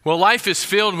Well, life is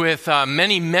filled with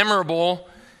many memorable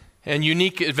and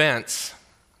unique events.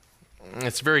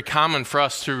 It's very common for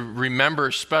us to remember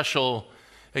special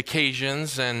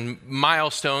occasions and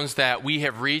milestones that we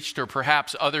have reached, or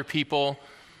perhaps other people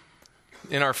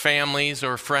in our families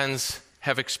or friends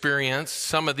have experienced.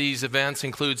 Some of these events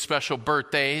include special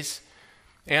birthdays,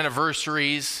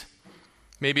 anniversaries,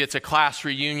 maybe it's a class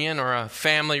reunion or a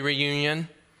family reunion,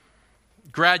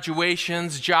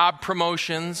 graduations, job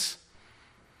promotions.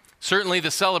 Certainly the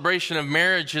celebration of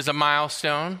marriage is a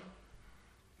milestone.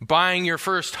 Buying your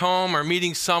first home or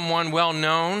meeting someone well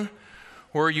known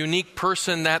or a unique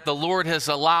person that the Lord has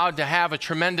allowed to have a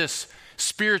tremendous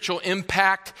spiritual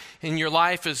impact in your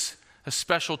life is a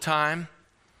special time.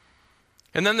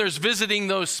 And then there's visiting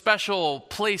those special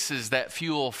places that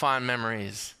fuel fond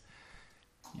memories.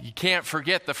 You can't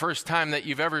forget the first time that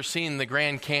you've ever seen the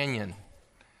Grand Canyon,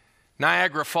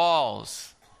 Niagara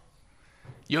Falls,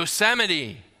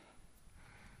 Yosemite,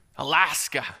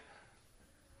 Alaska,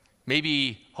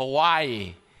 maybe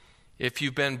Hawaii, if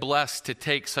you've been blessed to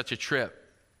take such a trip.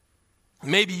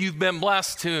 Maybe you've been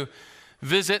blessed to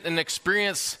visit and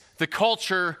experience the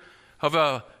culture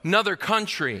of another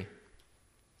country.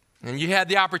 And you had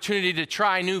the opportunity to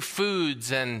try new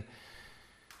foods and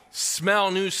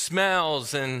smell new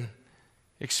smells and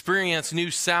experience new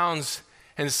sounds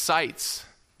and sights.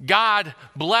 God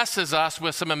blesses us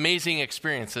with some amazing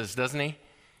experiences, doesn't he?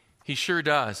 He sure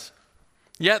does.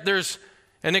 Yet there's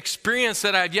an experience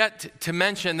that I've yet to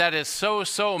mention that is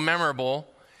so memorable,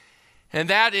 and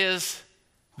that is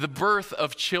the birth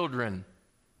of children.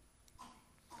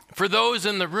 For those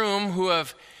in the room who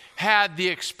have had the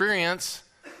experience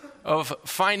of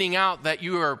finding out that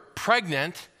you are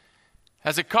pregnant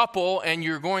as a couple and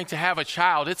you're going to have a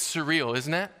child, it's surreal,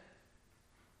 isn't it?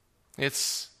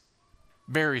 It's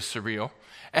very surreal.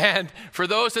 And for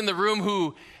those in the room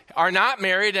who are not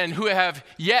married and who have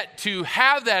yet to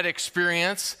have that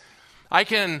experience, I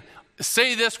can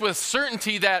say this with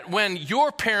certainty that when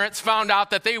your parents found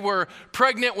out that they were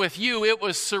pregnant with you, it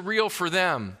was surreal for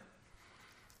them.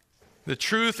 The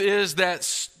truth is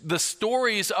that the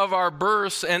stories of our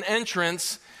births and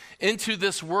entrance into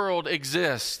this world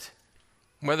exist,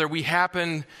 whether we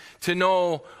happen to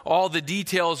know all the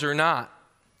details or not.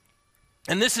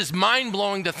 And this is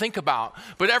mind-blowing to think about.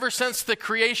 But ever since the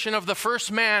creation of the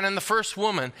first man and the first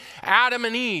woman, Adam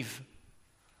and Eve,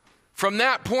 from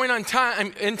that point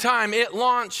in time, it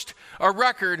launched a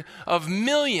record of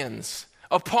millions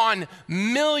upon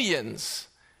millions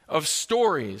of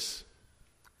stories.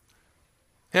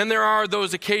 And there are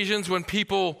those occasions when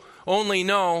people only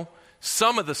know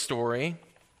some of the story.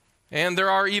 And there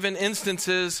are even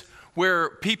instances where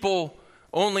people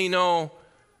only know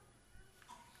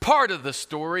part of the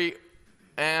story,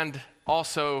 and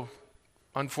also,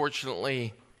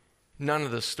 unfortunately, none of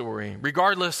the story.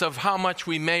 Regardless of how much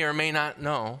we may or may not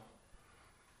know,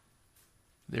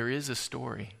 there is a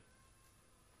story.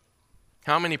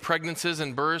 How many pregnancies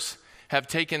and births have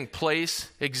taken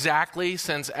place exactly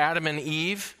since Adam and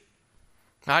Eve?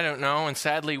 I don't know, and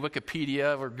sadly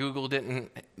Wikipedia or Google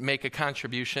didn't make a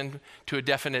contribution to a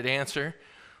definite answer.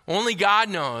 Only God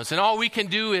knows, and all we can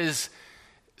do is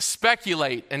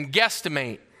speculate and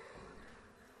guesstimate.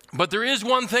 But there is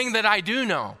one thing that I do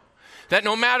know, that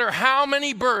no matter how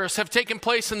many births have taken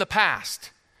place in the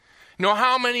past, no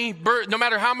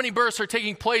matter how many births are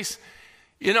taking place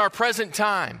in our present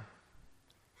time,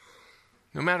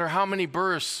 no matter how many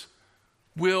births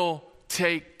will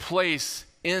take place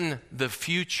in the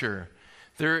future,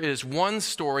 there is one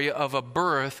story of a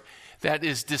birth that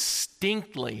is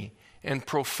distinctly and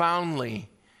profoundly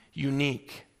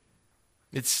unique.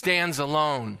 It stands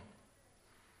alone.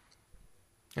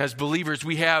 As believers,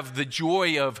 we have the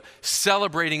joy of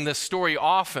celebrating this story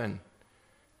often.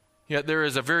 Yet there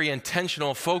is a very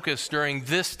intentional focus during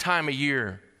this time of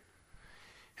year.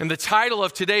 And the title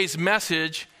of today's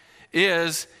message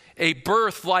is A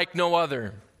Birth Like No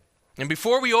Other. And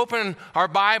before we open our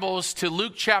Bibles to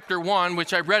Luke chapter 1,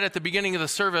 which I read at the beginning of the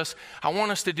service, I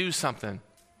want us to do something.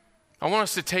 I want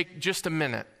us to take just a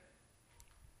minute.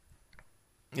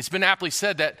 It's been aptly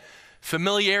said that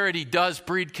familiarity does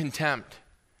breed contempt.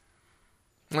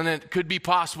 And it could be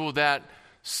possible that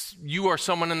you are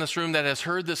someone in this room that has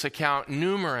heard this account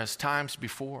numerous times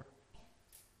before.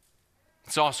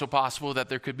 It's also possible that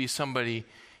there could be somebody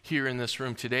here in this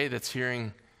room today that's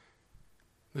hearing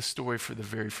the story for the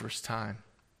very first time.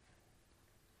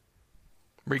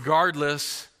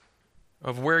 Regardless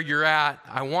of where you're at,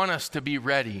 I want us to be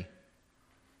ready.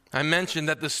 I mentioned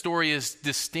that the story is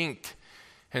distinct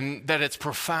and that it's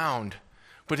profound,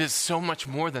 but it's so much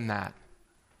more than that.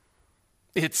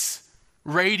 It's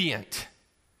radiant.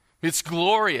 It's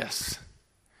glorious.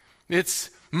 It's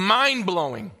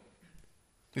mind-blowing.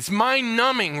 It's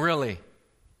mind-numbing, really.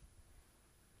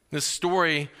 This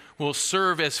story will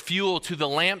serve as fuel to the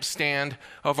lampstand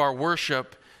of our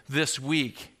worship this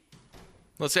week.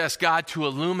 Let's ask God to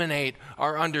illuminate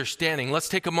our understanding. Let's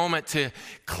take a moment to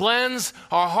cleanse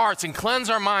our hearts and cleanse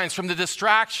our minds from the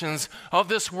distractions of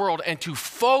this world and to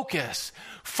focus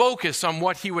on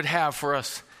what He would have for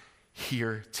us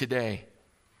here today.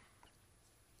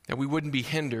 That we wouldn't be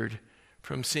hindered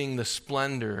from seeing the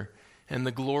splendor and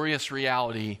the glorious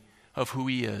reality of who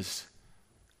He is.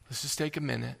 Let's just take a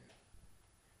minute.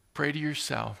 Pray to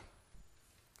yourself.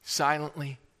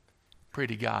 Silently pray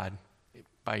to God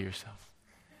by yourself.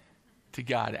 To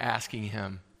God, asking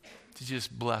Him to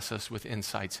just bless us with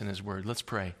insights in His Word. Let's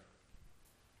pray.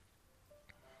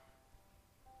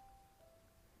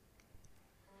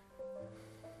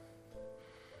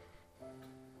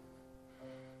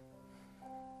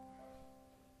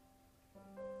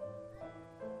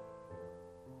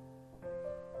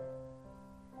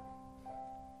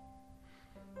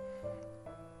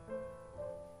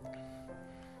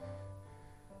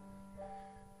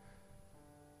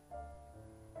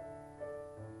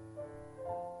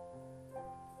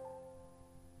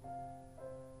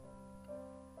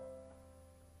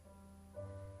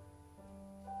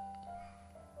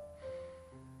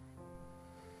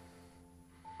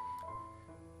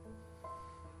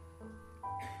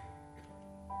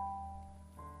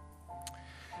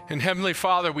 And Heavenly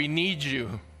Father, we need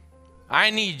You. I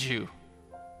need You.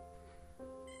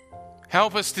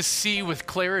 Help us to see with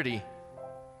clarity.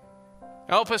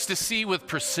 Help us to see with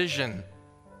precision.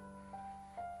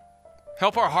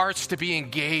 Help our hearts to be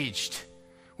engaged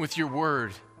with Your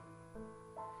Word.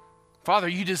 Father,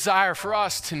 You desire for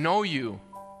us to know You.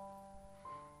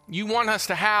 You want us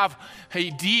to have a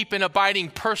deep and abiding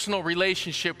personal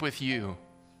relationship with You.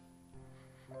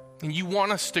 And You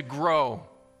want us to grow.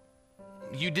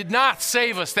 You did not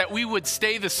save us that we would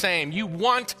stay the same. You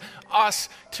want us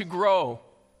to grow.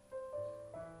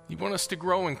 You want us to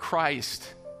grow in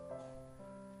Christ,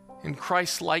 in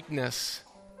Christ's likeness.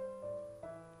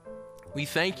 We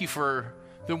thank You for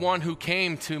the one who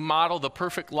came to model the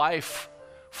perfect life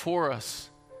for us,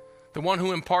 the one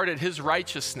who imparted His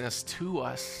righteousness to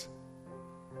us.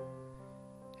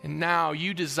 And now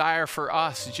You desire for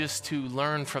us just to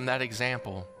learn from that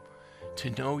example, to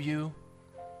know You,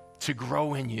 to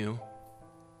grow in You.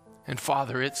 And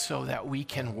Father, it's so that we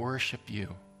can worship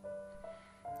You.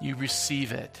 You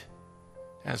receive it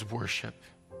as worship.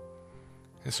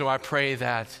 And so I pray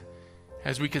that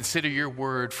as we consider Your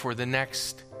Word for the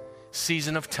next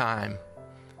season of time,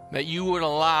 that You would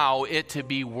allow it to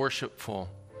be worshipful,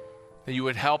 that You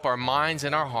would help our minds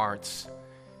and our hearts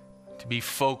to be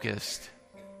focused,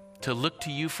 to look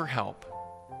to You for help.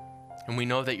 And we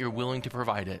know that You're willing to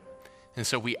provide it. And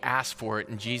so we ask for it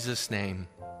in Jesus' name.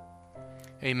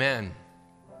 Amen.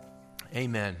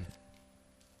 Amen.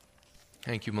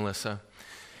 Thank you, Melissa.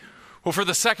 Well, for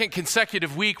the second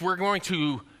consecutive week, we're going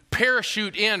to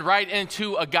parachute right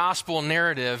into a gospel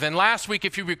narrative. And last week,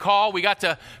 if you recall, we got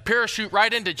to parachute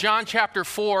right into John chapter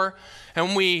 4,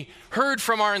 and we heard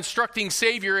from our instructing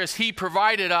Savior as He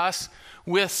provided us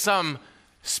with some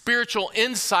spiritual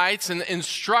insights and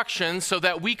instructions so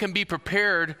that we can be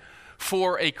prepared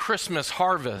for a Christmas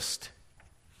harvest.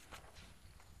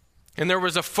 And there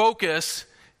was a focus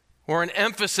or an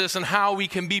emphasis on how we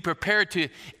can be prepared to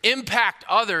impact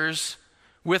others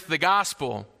with the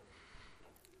gospel.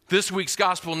 This week's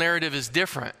gospel narrative is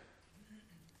different.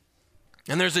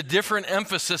 And there's a different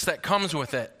emphasis that comes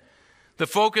with it. The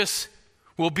focus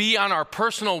will be on our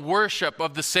personal worship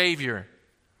of the Savior.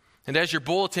 And as your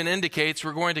bulletin indicates,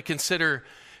 we're going to consider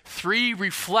 3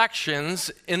 reflections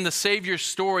in the Savior's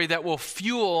story that will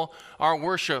fuel our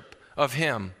worship of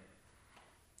Him.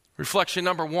 Reflection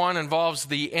number 1 involves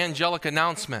the angelic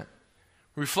announcement.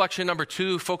 Reflection number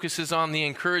 2 focuses on the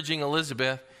encouraging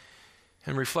Elizabeth.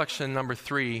 And reflection number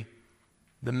 3,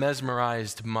 the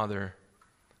mesmerized mother.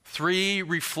 3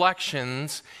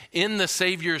 reflections in the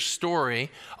Savior's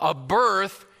story, a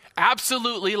birth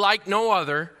absolutely like no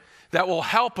other, that will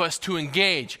help us to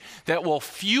engage, that will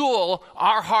fuel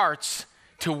our hearts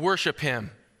to worship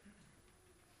Him.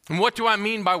 And what do I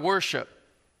mean by worship?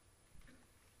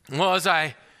 Well, as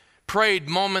I prayed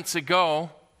moments ago,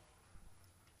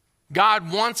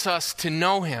 God wants us to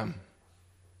know Him.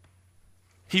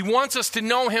 He wants us to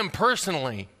know Him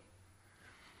personally.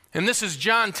 And this is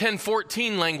John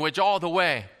 10:14 language all the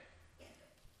way.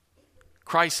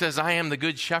 Christ says, I am the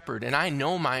good shepherd, and I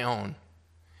know my own.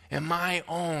 And my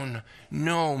own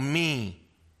know me.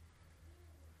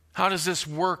 How does this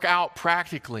work out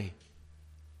practically?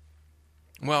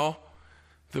 Well,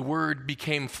 the Word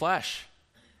became flesh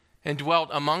and dwelt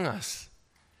among us.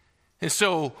 And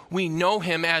so we know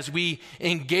him as we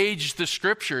engage the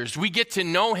Scriptures. We get to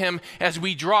know him as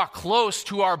we draw close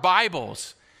to our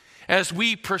Bibles. As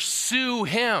we pursue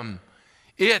him,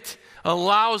 it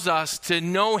allows us to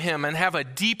know him and have a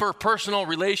deeper personal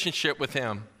relationship with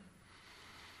him.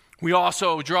 We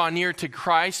also draw near to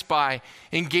Christ by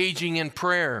engaging in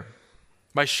prayer,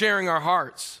 by sharing our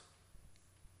hearts.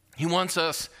 He wants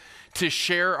us to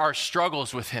share our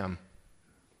struggles with him.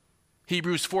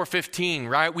 Hebrews 4:15,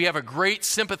 right? We have a great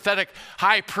sympathetic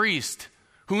high priest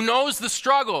who knows the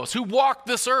struggles, who walked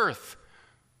this earth,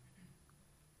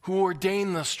 who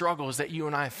ordained the struggles that you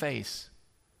and I face.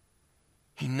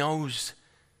 He knows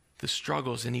the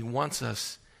struggles, and he wants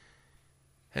us,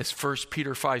 as 1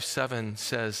 Peter 5:7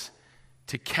 says,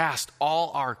 to cast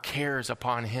all our cares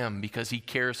upon him because he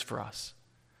cares for us.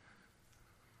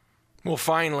 Well,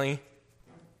 finally,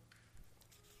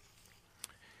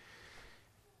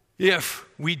 if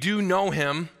we do know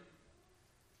him,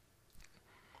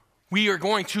 we are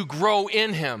going to grow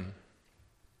in him.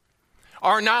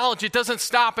 Our knowledge, it doesn't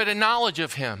stop at a knowledge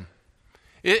of him.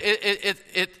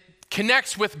 It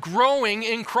connects with growing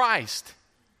in Christ.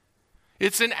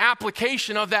 It's an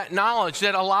application of that knowledge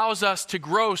that allows us to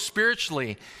grow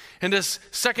spiritually. And as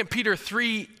 2 Peter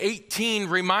 3:18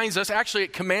 reminds us, actually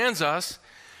it commands us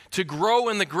to grow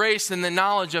in the grace and the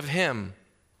knowledge of him.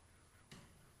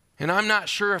 And I'm not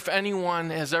sure if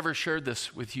anyone has ever shared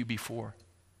this with you before.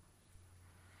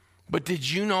 But did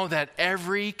you know that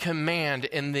every command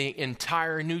in the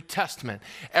entire New Testament,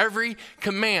 every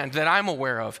command that I'm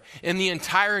aware of in the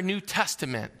entire New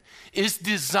Testament is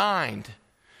designed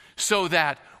so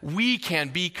that we can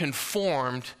be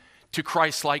conformed to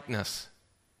Christ's likeness?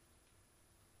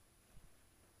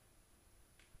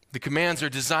 The commands are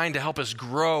designed to help us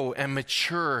grow and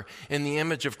mature in the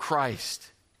image of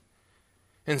Christ.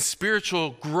 And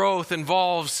spiritual growth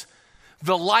involves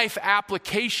the life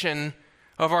application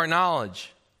of our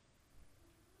knowledge.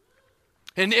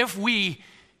 And if we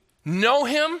know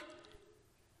him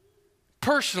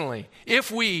personally, if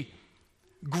we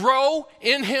grow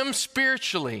in him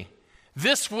spiritually,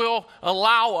 this will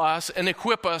allow us and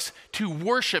equip us to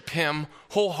worship him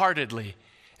wholeheartedly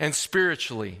and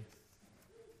spiritually.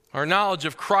 Our knowledge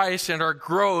of Christ and our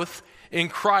growth in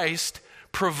Christ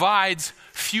provides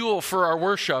fuel for our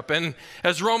worship. And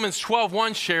as Romans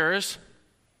 12:1 shares,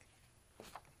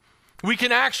 we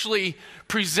can actually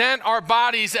present our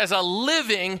bodies as a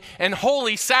living and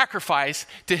holy sacrifice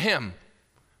to him.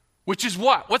 Which is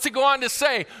what? What's it go on to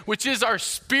say? Which is our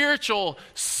spiritual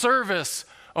service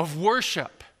of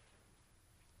worship.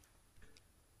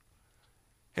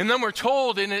 And then we're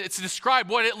told, and it's described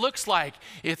what it looks like.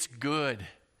 It's good.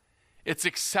 It's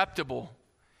acceptable.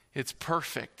 It's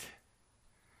perfect.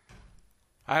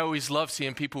 I always love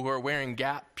seeing people who are wearing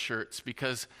Gap shirts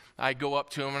because I go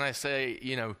up to them and I say,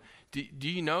 do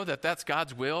you know that that's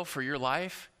God's will for your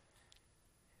life?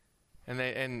 And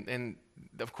they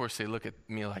of course they look at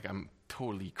me like I'm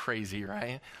totally crazy,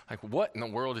 right? Like, what in the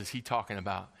world is he talking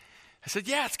about? I said,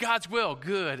 yeah, it's God's will,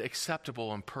 good,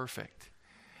 acceptable, and perfect.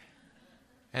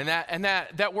 And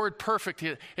that word perfect,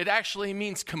 it actually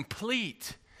means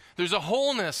complete. There's a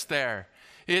wholeness there.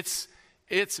 It's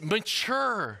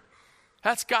mature.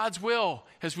 That's God's will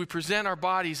as we present our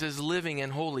bodies as living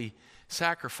and holy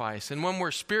sacrifice. And when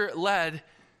we're spirit-led,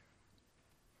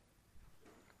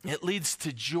 it leads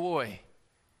to joy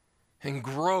and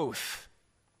growth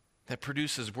that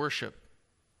produces worship.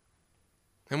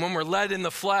 And when we're led in the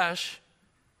flesh,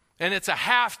 and it's a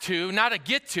have to, not a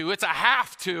get to, it's a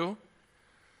have to,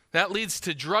 that leads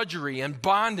to drudgery and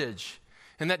bondage,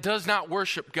 and that does not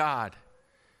worship God.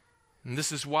 And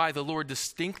this is why the Lord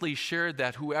distinctly shared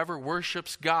that whoever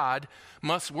worships God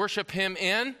must worship him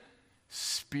in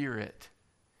spirit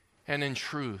and in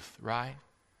truth, right?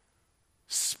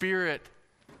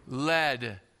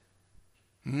 Spirit-led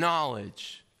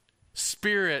knowledge,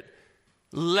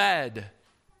 spirit-led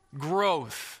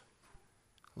growth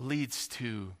leads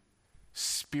to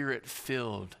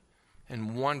spirit-filled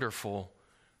and wonderful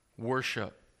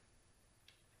worship.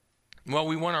 Well,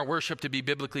 we want our worship to be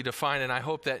biblically defined, and I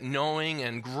hope that knowing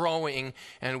and growing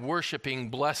and worshiping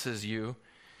blesses you.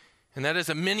 And that is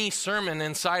a mini sermon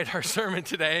inside our sermon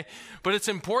today, but it's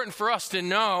important for us to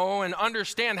know and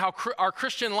understand how our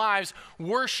Christian lives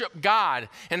worship God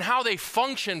and how they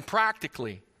function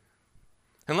practically.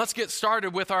 And let's get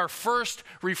started with our first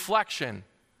reflection.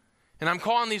 And I'm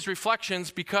calling these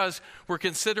reflections because we're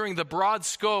considering the broad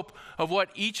scope of what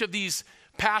each of these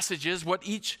passages, what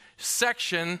each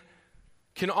section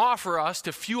can offer us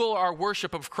to fuel our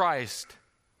worship of Christ.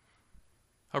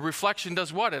 A reflection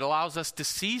does what? It allows us to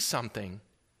see something.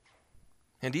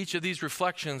 And each of these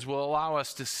reflections will allow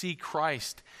us to see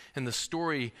Christ in the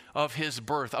story of his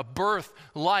birth, a birth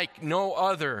like no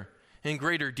other in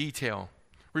greater detail.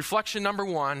 Reflection number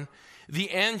 1,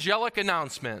 the angelic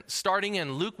announcement. Starting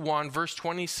in Luke 1, verse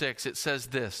 26, it says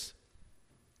this.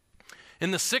 In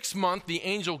the 6th month, the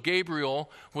angel Gabriel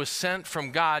was sent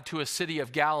from God to a city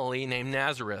of Galilee named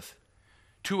Nazareth,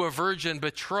 to a virgin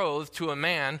betrothed to a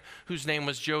man whose name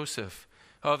was Joseph,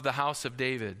 of the house of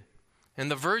David. And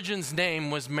the virgin's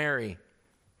name was Mary.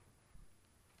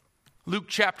 Luke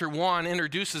chapter 1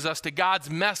 introduces us to God's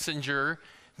messenger,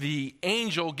 the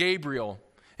angel Gabriel.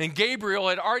 And Gabriel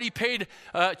had already paid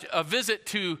a visit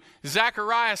to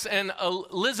Zacharias and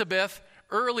Elizabeth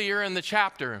earlier in the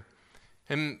chapter.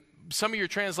 And some of your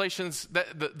translations,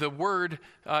 the word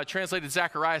translated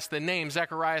Zacharias, the name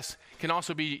Zacharias can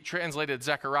also be translated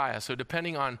Zechariah. So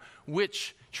depending on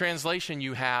which translation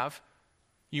you have,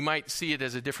 you might see it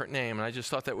as a different name. And I just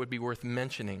thought that would be worth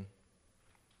mentioning.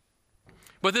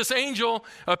 But this angel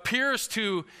appears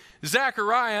to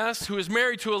Zacharias, who is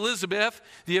married to Elizabeth,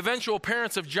 the eventual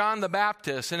parents of John the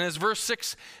Baptist. And as verse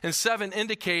 6 and 7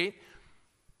 indicate,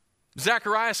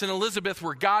 Zacharias and Elizabeth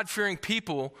were God-fearing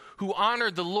people who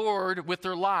honored the Lord with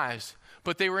their lives,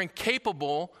 but they were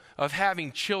incapable of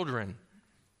having children.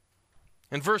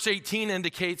 And verse 18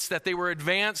 indicates that they were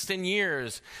advanced in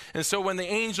years. And so when the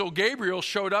angel Gabriel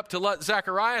showed up to let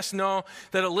Zacharias know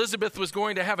that Elizabeth was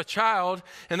going to have a child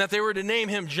and that they were to name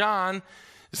him John,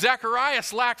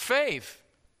 Zacharias lacked faith,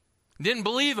 didn't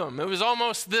believe him. It was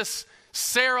almost this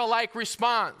Sarah-like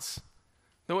response.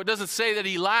 Though it doesn't say that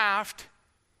he laughed,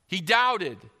 he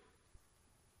doubted.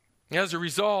 As a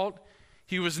result,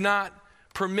 he was not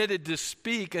permitted to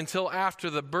speak until after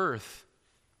the birth.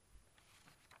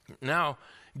 Now,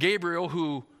 Gabriel,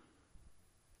 who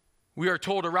we are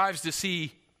told arrives to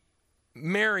see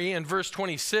Mary in verse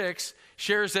 26,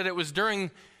 shares that it was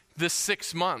during the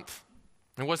 6th month.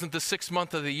 It wasn't the 6th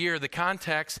month of the year. The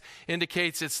context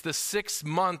indicates it's the 6th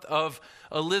month of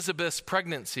Elizabeth's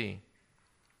pregnancy.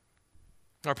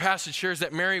 Our passage shares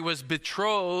that Mary was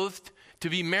betrothed to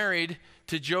be married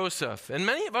to Joseph. And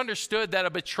many have understood that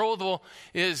a betrothal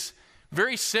is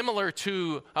very similar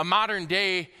to a modern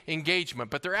day engagement,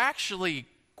 but they're actually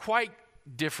quite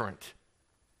different.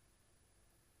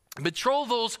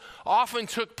 Betrothals often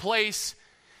took place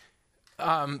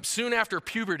soon after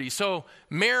puberty. So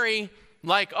Mary,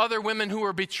 like other women who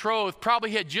were betrothed,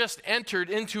 probably had just entered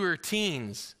into her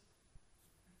teens.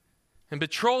 And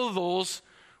betrothals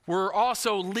were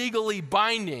also legally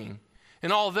binding.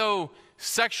 And although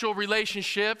sexual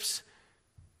relationships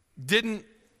didn't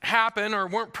happen or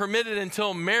weren't permitted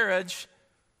until marriage,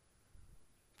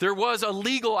 there was a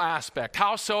legal aspect.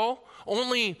 How so?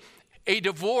 Only a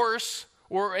divorce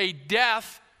or a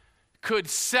death could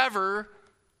sever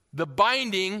the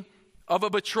binding of a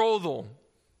betrothal.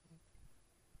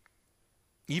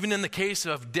 Even in the case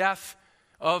of death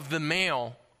of the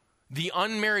male, the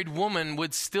unmarried woman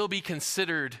would still be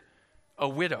considered a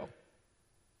widow.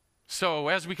 So,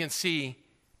 as we can see,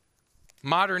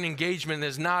 modern engagement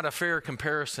is not a fair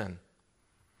comparison.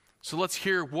 So let's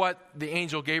hear what the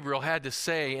angel Gabriel had to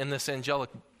say in this angelic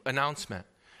announcement.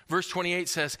 Verse 28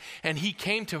 says, "And he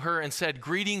came to her and said,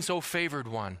 'Greetings, O favored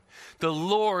one, the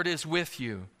Lord is with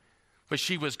you.' But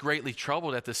she was greatly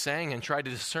troubled at the saying and tried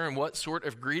to discern what sort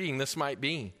of greeting this might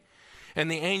be. And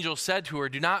the angel said to her,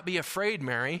 'Do not be afraid,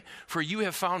 Mary, for you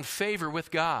have found favor with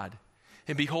God.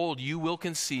 And behold, you will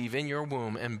conceive in your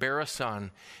womb and bear a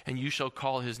son, and you shall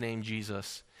call his name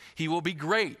Jesus. He will be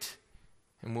great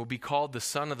and will be called the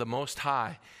Son of the Most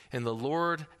High. And the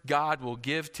Lord God will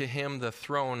give to him the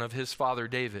throne of his father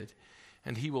David.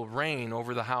 And he will reign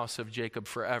over the house of Jacob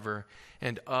forever.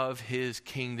 And of his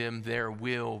kingdom there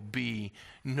will be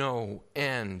no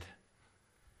end.'"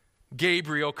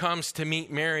 Gabriel comes to meet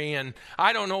Mary, and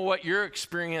I don't know what your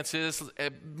experience has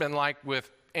been like with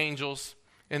angels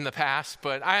in the past,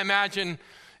 but I imagine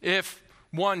if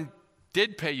one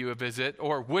did pay you a visit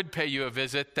or would pay you a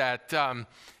visit, that it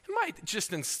might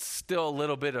just instill a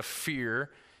little bit of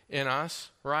fear in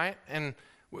us, right? And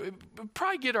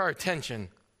probably get our attention.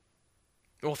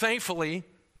 Well, thankfully,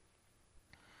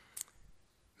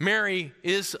 Mary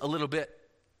is a little bit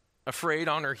afraid,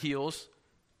 on her heels.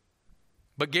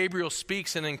 But Gabriel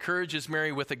speaks and encourages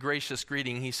Mary with a gracious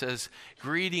greeting. He says,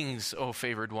 "Greetings, O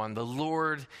favored one, the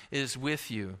Lord is with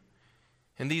you."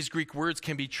 And these Greek words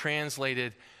can be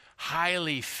translated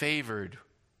highly favored.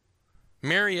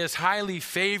 Mary is highly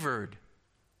favored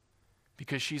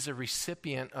because she's a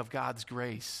recipient of God's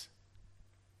grace.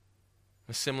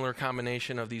 A similar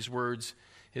combination of these words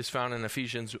is found in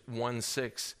Ephesians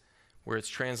 1:6, where it's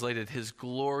translated his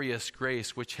glorious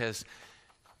grace, which has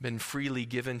been freely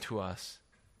given to us.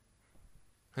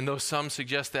 And though some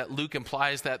suggest that Luke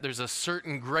implies that there's a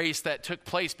certain grace that took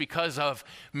place because of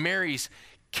Mary's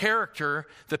character,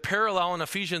 the parallel in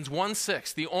Ephesians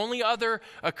 1:6, the only other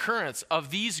occurrence of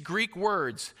these Greek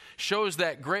words shows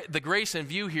that the grace in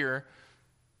view here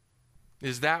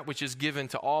is that which is given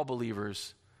to all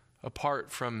believers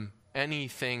apart from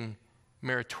anything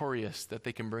meritorious that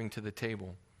they can bring to the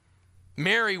table.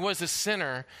 Mary was a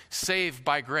sinner saved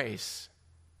by grace,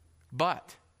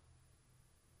 but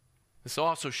this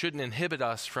also shouldn't inhibit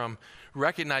us from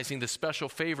recognizing the special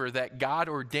favor that God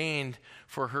ordained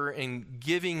for her in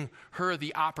giving her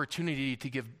the opportunity to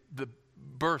give the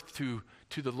birth to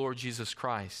the Lord Jesus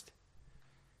Christ.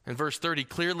 And verse 30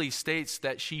 clearly states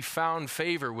that she found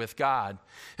favor with God.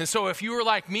 And so if you were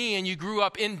like me and you grew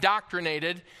up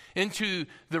indoctrinated into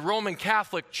the Roman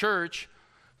Catholic Church,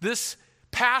 this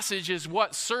passage is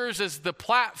what serves as the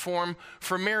platform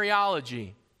for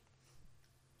Mariology,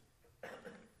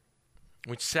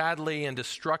 which sadly and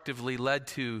destructively led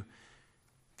to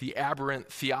the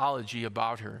aberrant theology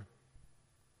about her.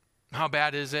 How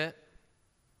bad is it?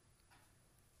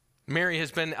 Mary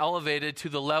has been elevated to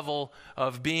the level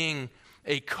of being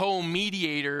a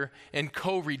co-mediator and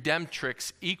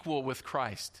co-redemptrix equal with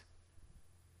Christ.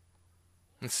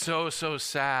 And so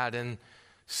sad and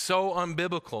so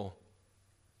unbiblical.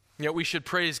 Yet we should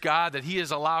praise God that he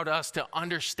has allowed us to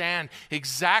understand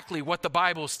exactly what the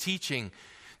Bible's teaching.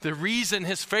 The reason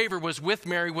his favor was with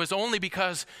Mary was only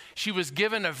because she was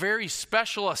given a very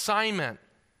special assignment.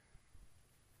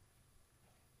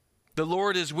 The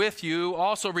Lord is with you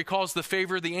also recalls the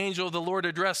favor the angel of the Lord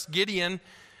addressed Gideon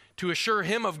to assure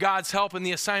him of God's help in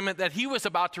the assignment that he was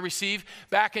about to receive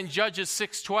back in Judges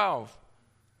 6:12.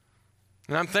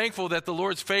 And I'm thankful that the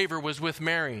Lord's favor was with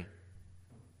Mary.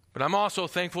 But I'm also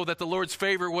thankful that the Lord's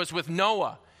favor was with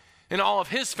Noah and all of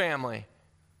his family,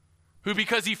 who,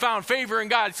 because he found favor in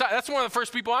God, that's one of the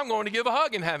first people I'm going to give a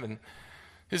hug in heaven,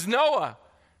 is Noah,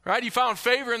 right? He found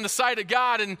favor in the sight of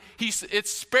God, and it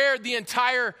spared the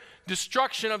entire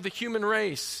destruction of the human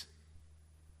race.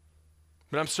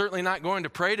 But I'm certainly not going to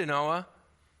pray to Noah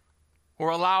or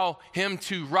allow him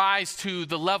to rise to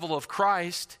the level of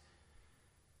Christ.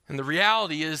 And the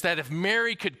reality is that if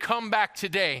Mary could come back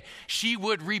today, she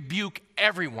would rebuke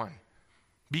everyone.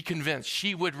 Be convinced,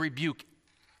 she would rebuke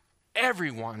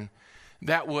everyone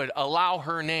that would allow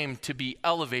her name to be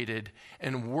elevated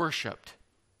and worshiped,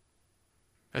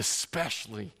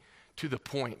 especially to the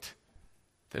point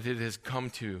that it has come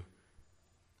to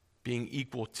being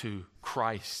equal to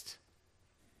Christ.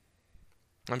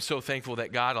 I'm so thankful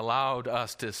that God allowed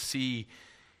us to see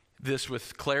this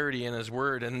with clarity in his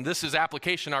word. And this is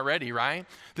application already, right?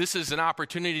 This is an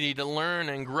opportunity to learn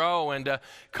and grow and to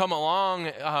come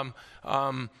along.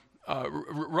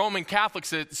 Roman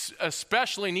Catholics that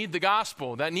especially need the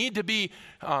gospel, that need to be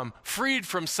freed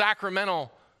from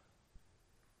sacramental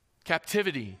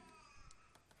captivity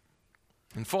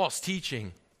and false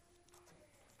teaching.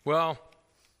 Well,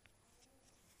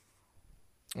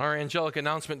 our angelic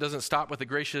announcement doesn't stop with a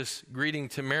gracious greeting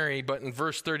to Mary, but in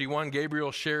verse 31,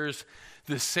 Gabriel shares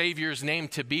the Savior's name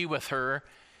to be with her,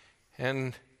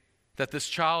 and that this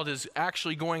child is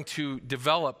actually going to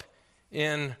develop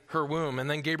in her womb. And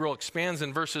then Gabriel expands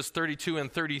in verses 32 and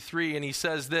 33, and he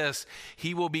says this: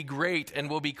 he will be great and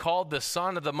will be called the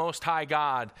Son of the Most High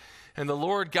God. And the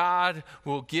Lord God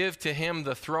will give to him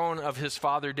the throne of his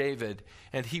father David,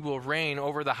 and he will reign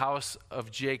over the house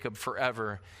of Jacob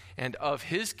forever. And of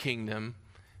his kingdom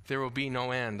there will be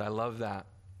no end. I love that.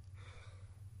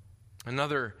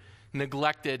 Another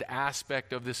neglected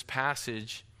aspect of this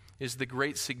passage is the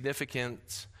great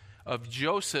significance of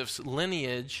Joseph's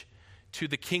lineage to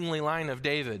the kingly line of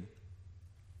David.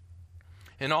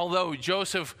 And although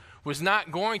Joseph was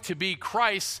not going to be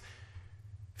Christ's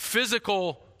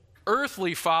physical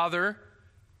earthly father,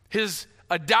 his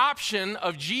adoption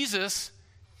of Jesus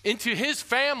into his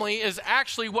family is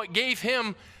actually what gave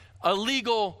him a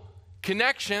legal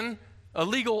connection, a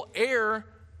legal heir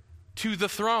to the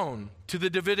throne, to the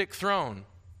Davidic throne.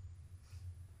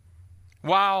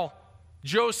 While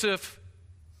Joseph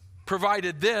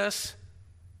provided this,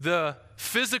 the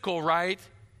physical right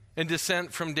and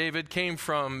descent from David came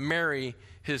from Mary,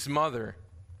 his mother.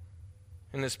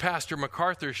 And as Pastor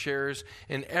MacArthur shares,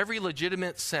 in every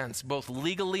legitimate sense, both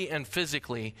legally and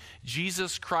physically,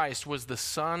 Jesus Christ was the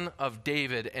son of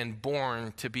David and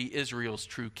born to be Israel's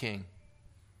true king.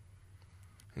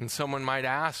 And someone might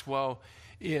ask, well,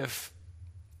 if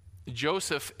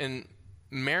Joseph and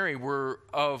Mary were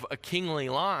of a kingly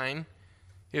line,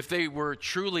 if they were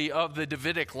truly of the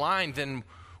Davidic line, then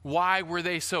why were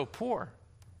they so poor?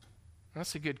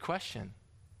 That's a good question.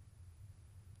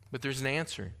 But there's an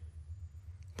answer.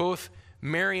 Both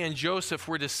Mary and Joseph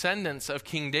were descendants of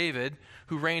King David,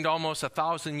 who reigned almost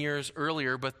 1,000 years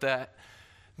earlier, but that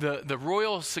the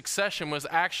royal succession was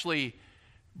actually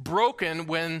broken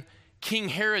when King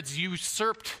Herod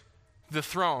usurped the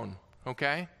throne,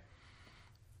 okay?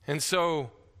 And so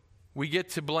we get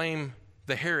to blame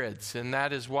the Herods, and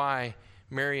that is why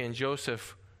Mary and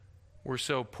Joseph were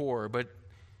so poor. But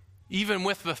even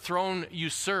with the throne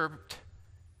usurped,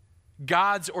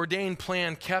 God's ordained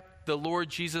plan kept the Lord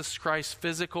Jesus Christ's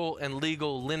physical and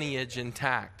legal lineage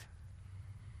intact.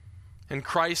 And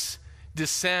Christ's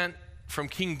descent from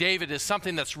King David is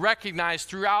something that's recognized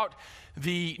throughout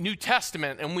the New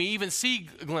Testament, and we even see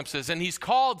glimpses, and he's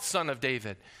called Son of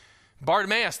David.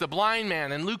 Bartimaeus, the blind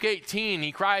man, in Luke 18,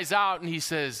 he cries out and he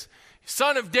says,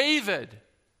 Son of David,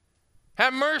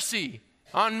 have mercy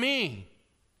on me.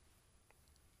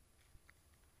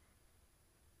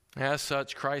 As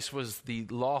such, Christ was the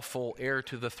lawful heir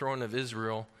to the throne of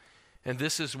Israel, and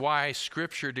this is why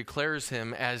Scripture declares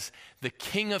him as the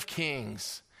King of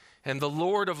Kings and the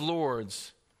Lord of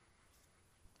Lords.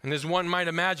 And as one might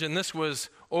imagine, this was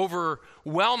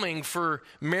overwhelming for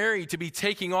Mary to be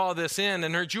taking all this in,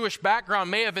 and her Jewish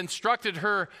background may have instructed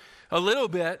her a little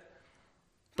bit,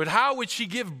 but how would she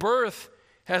give birth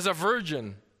as a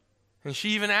virgin? And she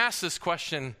even asked this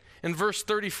question in verse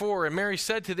 34, and Mary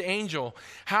said to the angel,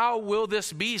 how will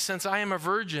this be since I am a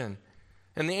virgin?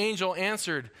 And the angel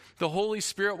answered, the Holy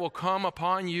Spirit will come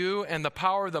upon you, and the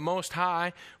power of the Most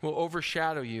High will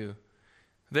overshadow you.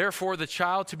 Therefore, the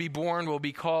child to be born will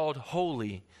be called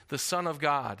Holy, the Son of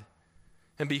God.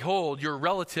 And behold, your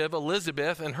relative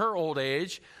Elizabeth, in her old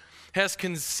age, has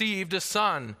conceived a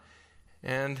son.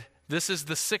 And this is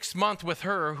the 6th month with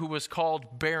her who was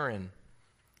called barren.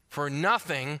 For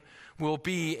nothing will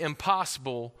be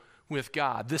impossible with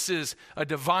God. This is a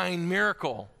divine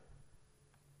miracle.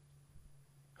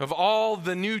 Of all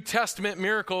the New Testament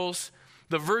miracles,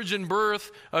 the virgin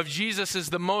birth of Jesus is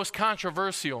the most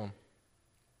controversial.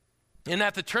 And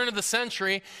at the turn of the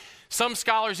century, some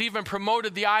scholars even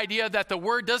promoted the idea that the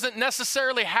word doesn't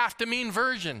necessarily have to mean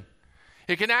virgin.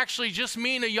 It can actually just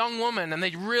mean a young woman, and they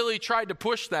really tried to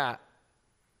push that.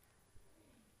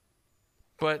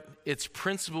 But its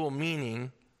principal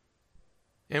meaning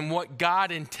and what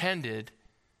God intended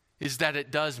is that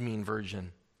it does mean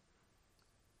virgin.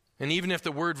 And even if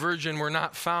the word virgin were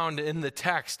not found in the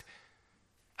text,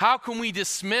 how can we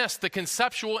dismiss the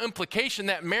conceptual implication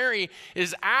that Mary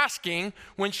is asking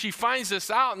when she finds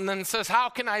this out and then says, how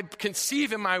can I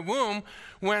conceive in my womb,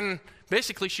 when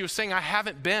basically she was saying, I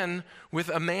haven't been with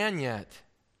a man yet.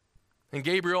 And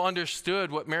Gabriel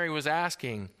understood what Mary was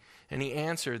asking, and he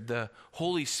answered, the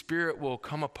Holy Spirit will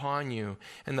come upon you,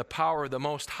 and the power of the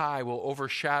Most High will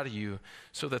overshadow you,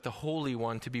 so that the Holy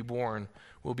One to be born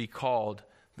will be called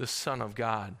the Son of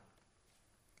God.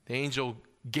 The angel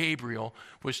Gabriel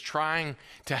was trying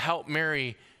to help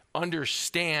Mary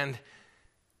understand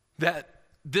that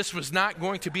this was not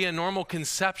going to be a normal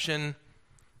conception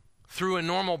through a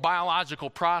normal biological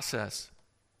process.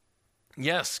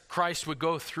 Yes, Christ would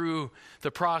go through the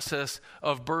process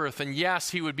of birth, and yes,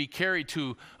 he would be carried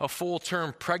to a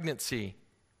full-term pregnancy,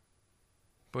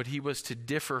 but he was to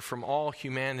differ from all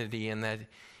humanity in that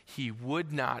he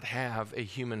would not have a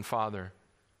human father.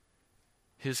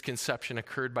 His conception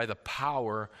occurred by the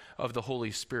power of the Holy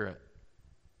Spirit.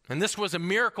 And this was a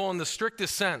miracle in the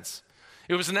strictest sense.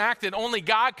 It was an act that only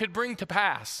God could bring to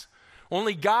pass.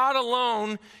 Only God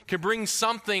alone could bring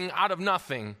something out of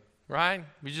nothing, right?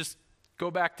 We just go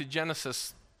back to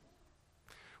Genesis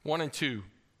 1 and 2.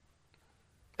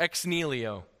 Ex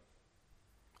nihilo.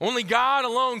 Only God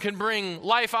alone can bring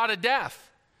life out of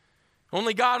death.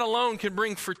 Only God alone can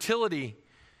bring fertility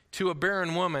to a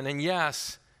barren woman. And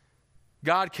yes,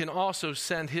 God can also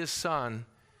send his Son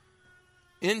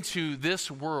into this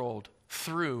world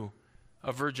through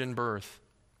a virgin birth.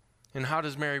 And how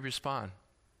does Mary respond?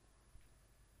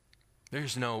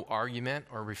 There's no argument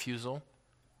or refusal.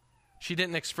 She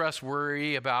didn't express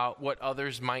worry about what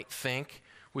others might think,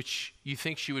 which you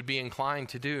think she would be inclined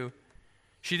to do.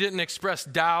 She didn't express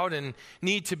doubt and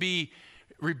need to be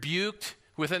rebuked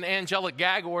with an angelic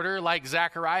gag order like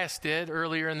Zacharias did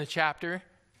earlier in the chapter.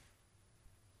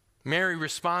 Mary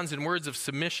responds in words of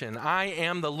submission. I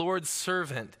am the Lord's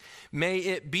servant. May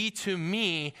it be to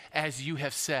me as you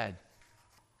have said.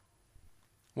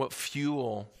 What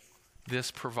fuel this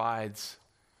provides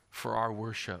for our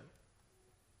worship.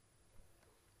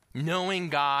 Knowing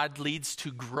God leads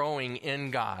to growing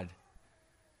in God.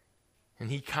 And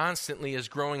he constantly is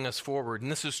growing us forward.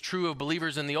 And this is true of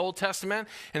believers in the Old Testament,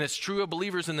 and it's true of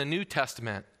believers in the New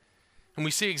Testament. And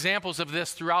we see examples of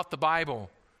this throughout the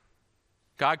Bible.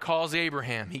 God calls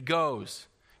Abraham. He goes.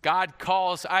 God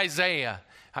calls Isaiah.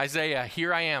 Isaiah,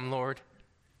 here I am, Lord.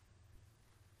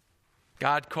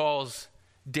 God calls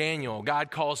Daniel. God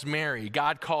calls Mary.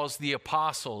 God calls the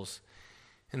apostles.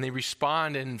 And they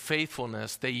respond in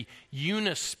faithfulness. They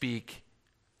unispeak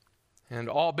and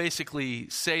all basically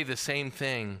say the same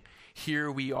thing.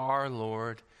 Here we are,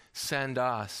 Lord. Send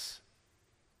us.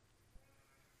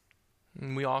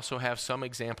 And we also have some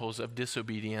examples of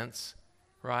disobedience,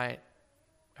 right?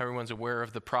 Everyone's aware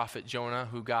of the prophet Jonah,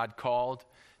 who God called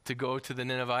to go to the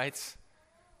Ninevites.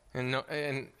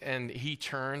 And he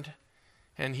turned,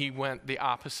 and he went the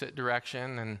opposite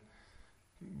direction. And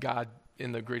God,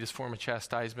 in the greatest form of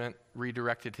chastisement,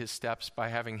 redirected his steps by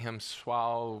having him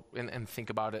swallow, and think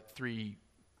about it, three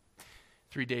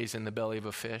days in the belly of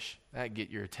a fish. That'd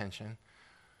get your attention.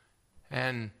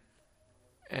 And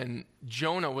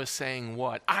Jonah was saying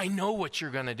what? I know what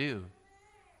you're going to do,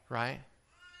 right?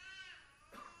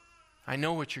 I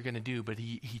know what you're going to do, but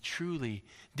he truly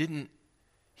didn't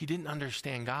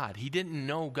understand God. He didn't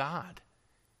know God.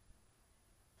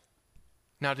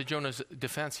 Now, to Jonah's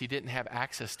defense, he didn't have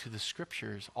access to the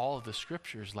scriptures, all of the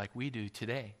scriptures like we do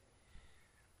today.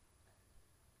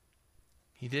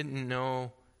 He didn't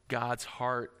know God's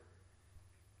heart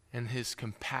and his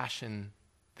compassion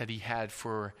that he had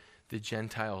for the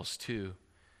Gentiles too.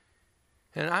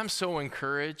 And I'm so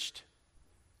encouraged.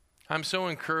 I'm so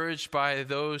encouraged by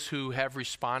those who have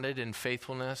responded in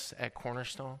faithfulness at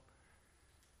Cornerstone.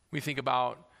 We think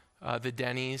about the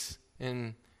Denny's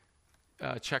in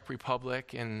Czech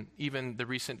Republic, and even the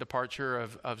recent departure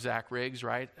of Zach Riggs,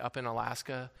 right, up in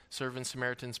Alaska, serving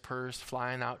Samaritan's Purse,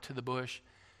 flying out to the bush,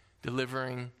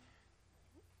 delivering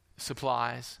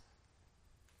supplies.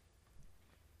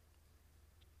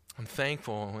 I'm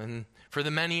thankful, and for the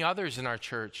many others in our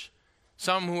church,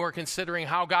 some who are considering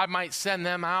how God might send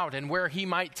them out and where he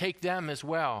might take them as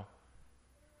well.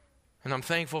 And I'm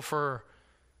thankful for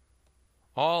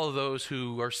all of those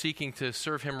who are seeking to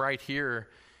serve him right here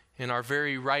in our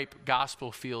very ripe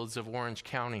gospel fields of Orange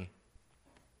County.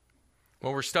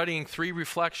 Well, we're studying 3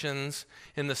 reflections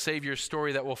in the Savior's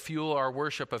story that will fuel our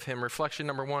worship of him. Reflection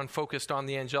number 1 focused on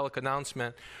the angelic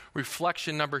announcement.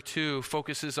 Reflection number 2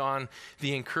 focuses on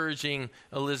the encouraging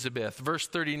Elizabeth. Verse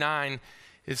 39,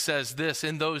 it says this,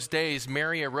 in those days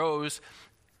Mary arose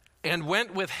and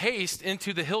went with haste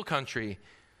into the hill country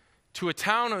to a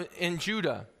town in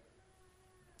Judah.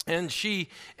 And she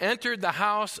entered the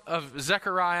house of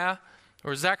Zechariah,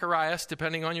 or Zacharias,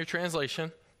 depending on your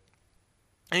translation,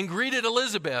 and greeted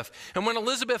Elizabeth. And when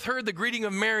Elizabeth heard the greeting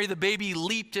of Mary, the baby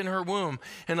leaped in her womb.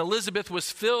 And Elizabeth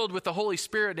was filled with the Holy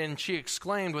Spirit, and she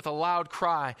exclaimed with a loud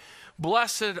cry,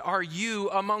 "Blessed are you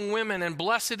among women, and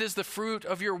blessed is the fruit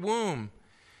of your womb.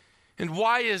 And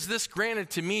why is this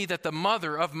granted to me, that the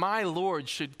mother of my Lord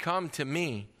should come to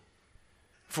me?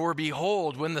 For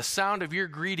behold, when the sound of your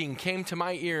greeting came to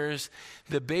my ears,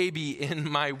 the baby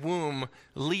in my womb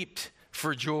leaped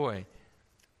for joy.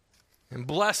 And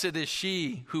blessed is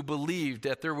she who believed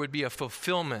that there would be a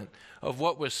fulfillment of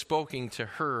what was spoken to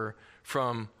her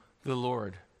from the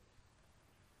Lord."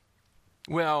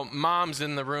 Well, moms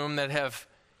in the room that have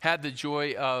had the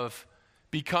joy of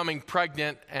becoming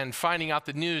pregnant and finding out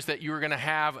the news that you were going to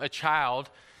have a child,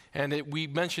 and we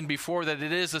mentioned before that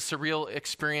it is a surreal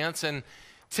experience, and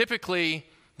typically,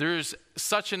 there's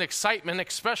such an excitement,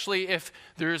 especially if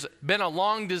there's been a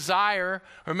long desire,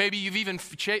 or maybe you've even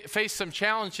faced some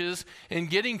challenges in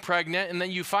getting pregnant, and then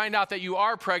you find out that you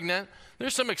are pregnant.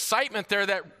 There's some excitement there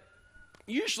that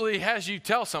usually has you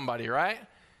tell somebody, right?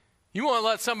 You want to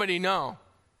let somebody know.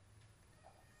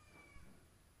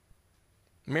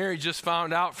 Mary just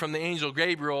found out from the angel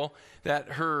Gabriel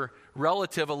that her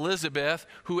relative Elizabeth,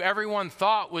 who everyone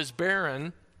thought was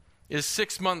barren, is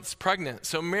 6 months pregnant.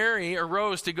 So Mary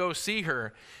arose to go see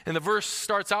her. And the verse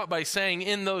starts out by saying,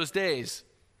 in those days.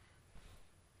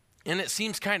 And it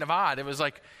seems kind of odd. It was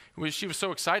like, she was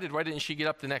so excited, why didn't she get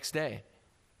up the next day?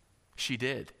 She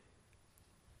did.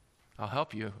 I'll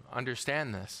help you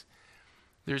understand this.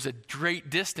 There's a great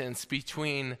distance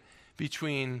between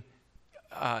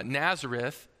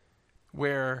Nazareth,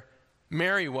 where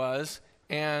Mary was,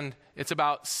 and it's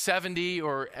about 70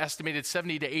 or estimated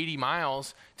 70 to 80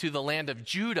 miles to the land of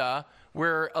Judah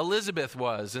where Elizabeth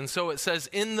was. And so it says,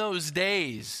 in those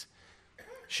days,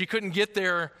 she couldn't get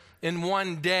there in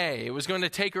one day. It was going to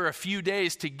take her a few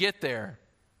days to get there.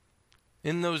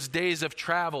 In those days of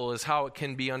travel is how it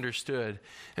can be understood.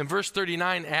 And verse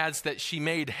 39 adds that she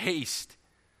made haste.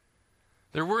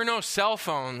 There were no cell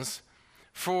phones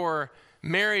for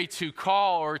Mary to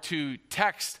call or to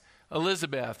text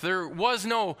Elizabeth. There was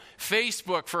no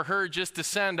Facebook for her just to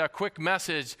send a quick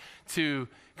message to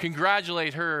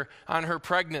congratulate her on her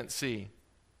pregnancy.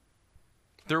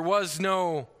 There was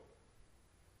no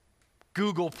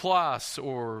Google Plus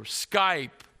or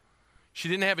Skype. She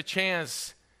didn't have a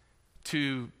chance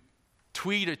to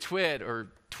tweet a twit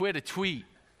or twit a tweet.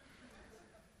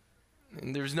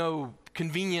 And there's no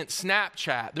convenient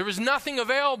Snapchat. There was nothing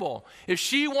available. If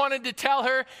she wanted to tell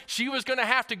her, she was going to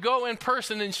have to go in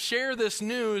person and share this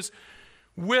news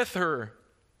with her.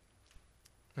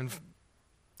 And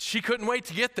she couldn't wait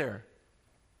to get there.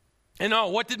 And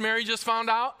what did Mary just find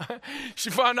out? She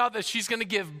found out that she's going to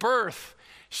give birth.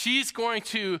 She's going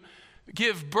to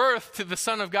give birth to the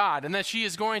Son of God, and that she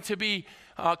is going to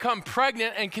become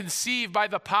pregnant and conceived by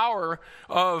the power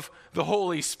of the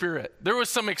Holy Spirit. There was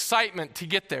some excitement to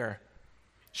get there.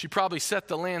 She probably set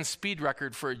the land speed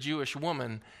record for a Jewish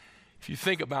woman. If you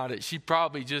think about it,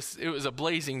 it was a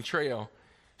blazing trail.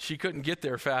 She couldn't get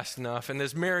there fast enough. And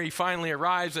as Mary finally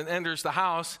arrives and enters the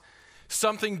house,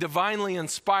 something divinely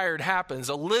inspired happens.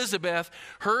 Elizabeth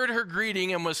heard her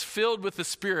greeting and was filled with the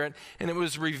Spirit, and it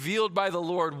was revealed by the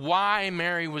Lord why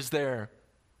Mary was there.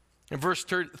 And verse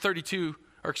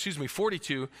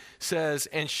 42 says,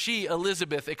 "And she,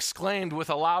 Elizabeth, exclaimed with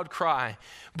a loud cry,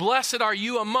 'Blessed are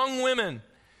you among women,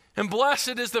 and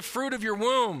blessed is the fruit of your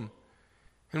womb.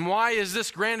 And why is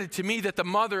this granted to me that the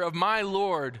mother of my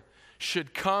Lord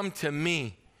should come to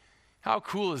me?'" How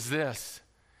cool is this?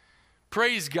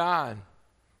 Praise God.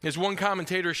 As one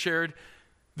commentator shared,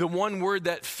 the one word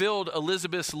that filled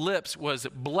Elizabeth's lips was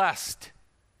blessed.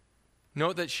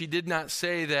 Note that she did not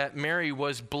say that Mary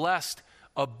was blessed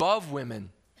above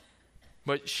women,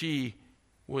 but she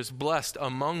was blessed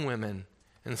among women.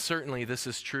 And certainly this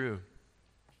is true.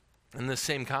 And this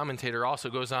same commentator also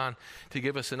goes on to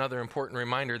give us another important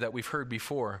reminder that we've heard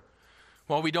before.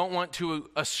 While we don't want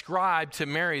to ascribe to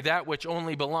Mary that which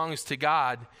only belongs to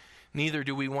God, neither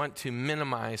do we want to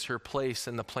minimize her place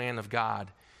in the plan of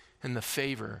God and the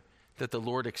favor that the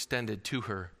Lord extended to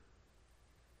her.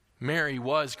 Mary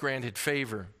was granted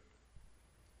favor.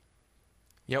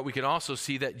 Yet we can also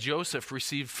see that Joseph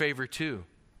received favor too.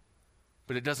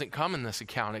 But it doesn't come in this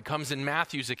account. It comes in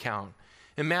Matthew's account.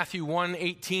 In Matthew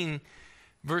 1:18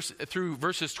 through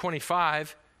verses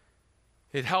 25,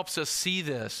 it helps us see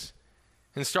this.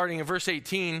 And starting in verse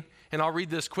 18, and I'll read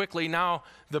this quickly. "Now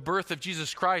the birth of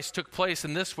Jesus Christ took place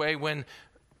in this way when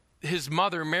his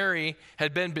mother Mary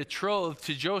had been betrothed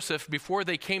to Joseph before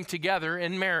they came together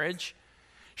in marriage.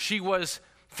 She was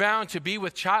found to be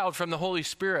with child from the Holy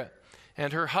Spirit,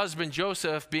 and her husband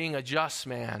Joseph, being a just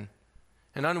man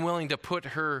and unwilling to put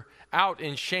her out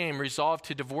in shame, resolved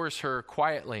to divorce her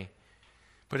quietly.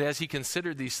 But as he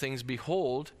considered these things,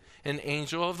 behold, an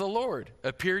angel of the Lord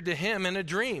appeared to him in a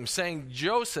dream, saying,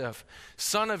 'Joseph,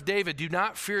 son of David, do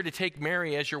not fear to take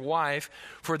Mary as your wife,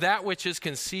 for that which is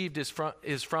conceived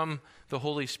is from the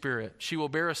Holy Spirit. She will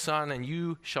bear a son, and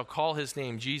you shall call his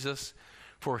name Jesus,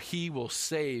 for he will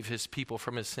save his people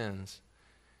from his sins.'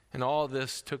 And all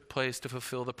this took place to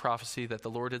fulfill the prophecy that the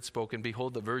Lord had spoken.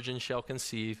 Behold, the virgin shall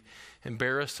conceive and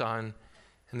bear a son,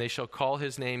 and they shall call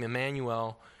his name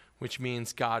Emmanuel, which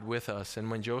means God with us. And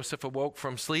when Joseph awoke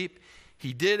from sleep,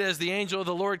 he did as the angel of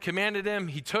the Lord commanded him.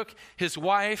 He took his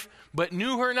wife, but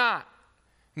knew her not,"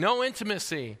 no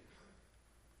intimacy,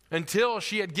 "until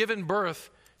she had given birth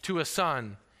to a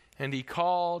son, and he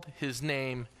called his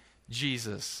name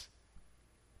Jesus."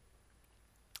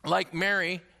 Like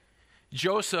Mary,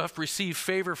 Joseph received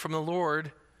favor from the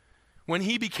Lord when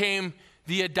he became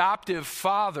the adoptive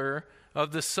father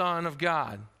of the Son of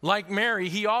God. Like Mary,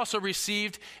 he also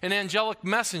received an angelic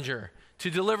messenger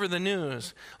to deliver the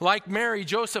news. Like Mary,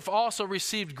 Joseph also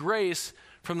received grace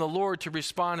from the Lord to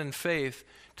respond in faith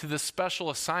to the special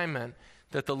assignment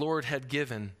that the Lord had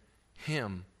given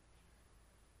him.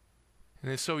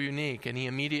 And it's so unique, and he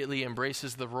immediately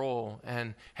embraces the role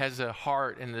and has a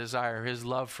heart and a desire. His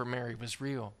love for Mary was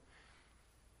real.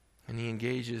 And he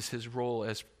engages his role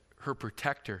as her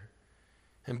protector.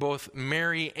 And both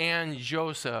Mary and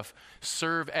Joseph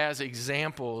serve as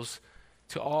examples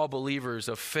to all believers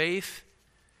of faith,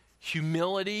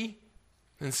 humility,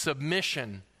 and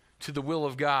submission to the will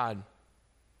of God.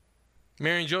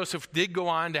 Mary and Joseph did go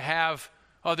on to have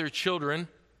other children.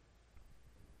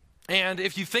 And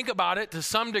if you think about it, to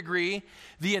some degree,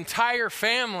 the entire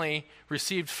family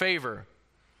received favor.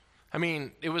 I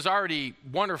mean, it was already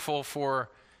wonderful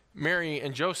for Mary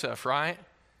and Joseph, right?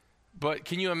 But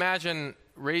can you imagine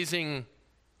raising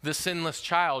the sinless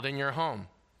child in your home?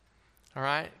 All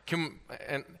right?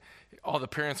 And all the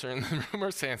parents are in the room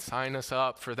are saying, sign us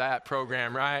up for that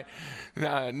program, right?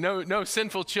 No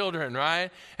sinful children,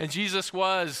 right? And Jesus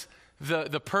was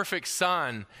the perfect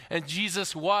son. And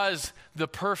Jesus was the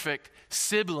perfect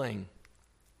sibling.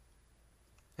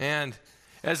 And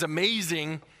as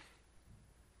amazing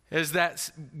as that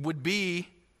would be,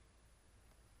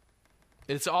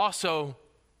 it's also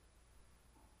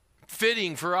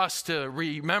fitting for us to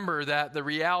remember that the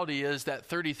reality is that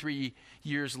 33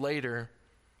 years later,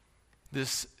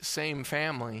 this same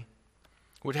family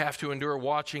would have to endure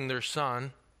watching their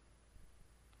son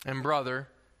and brother,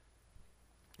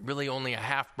 really only a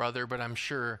half brother, but I'm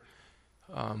sure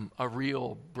a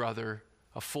real brother,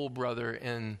 a full brother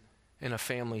in a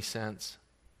family sense,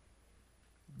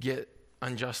 get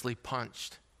unjustly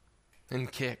punched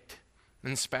and kicked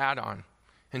and spat on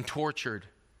and tortured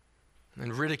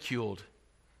and ridiculed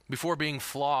before being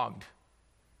flogged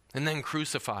and then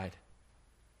crucified.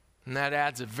 And that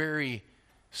adds a very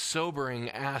sobering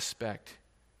aspect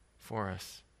for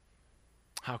us.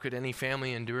 How could any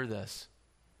family endure this?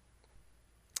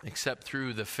 Except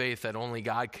through the faith that only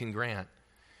God can grant.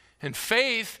 And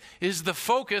faith is the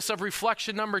focus of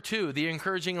reflection number 2, the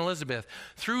encouraging Elizabeth.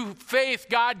 Through faith,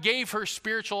 God gave her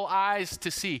spiritual eyes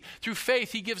to see. Through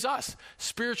faith, he gives us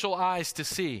spiritual eyes to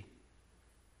see.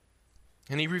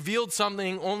 And he revealed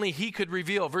something only he could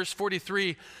reveal. Verse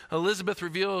 43, Elizabeth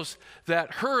reveals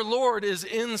that her Lord is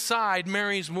inside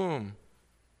Mary's womb.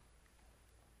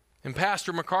 And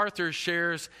Pastor MacArthur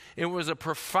shares it was a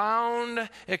profound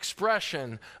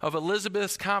expression of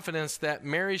Elizabeth's confidence that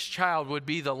Mary's child would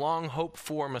be the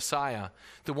long-hoped-for Messiah,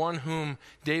 the one whom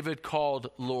David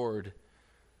called Lord.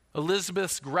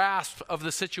 Elizabeth's grasp of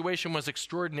the situation was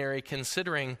extraordinary,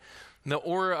 considering the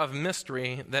aura of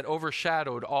mystery that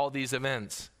overshadowed all these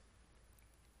events.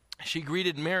 She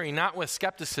greeted Mary not with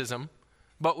skepticism,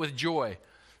 but with joy.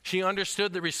 She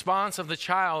understood the response of the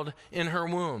child in her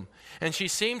womb, and she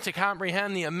seemed to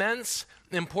comprehend the immense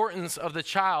importance of the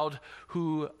child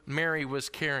who Mary was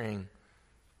carrying.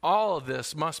 All of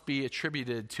this must be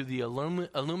attributed to the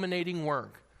illuminating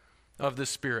work of the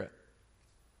Spirit.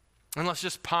 And let's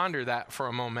just ponder that for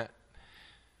a moment.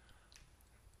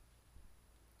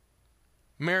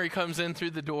 Mary comes in through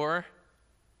the door,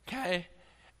 okay,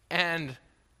 and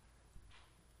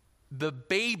the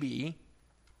baby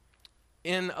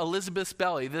in Elizabeth's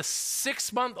belly, this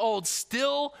 6-month-old,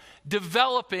 still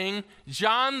developing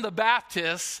John the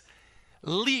Baptist,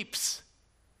 leaps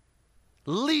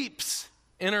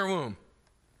in her womb.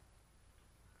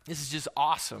 This is just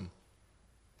awesome.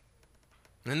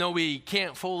 And though we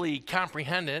can't fully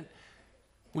comprehend it,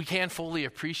 we can fully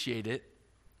appreciate it.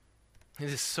 It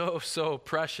is so, so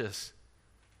precious.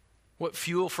 What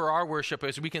fuel for our worship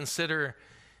as we consider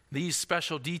these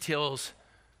special details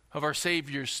of our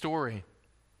Savior's story.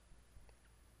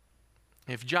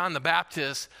 If John the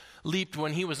Baptist leaped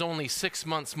when he was only 6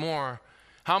 months more,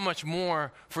 how much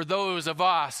more for those of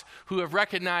us who have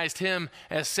recognized him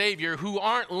as Savior, who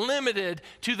aren't limited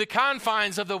to the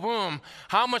confines of the womb?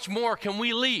 How much more can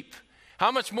we leap?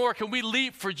 How much more can we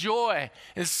leap for joy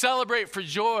and celebrate for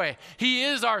joy? He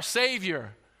is our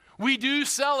Savior. We do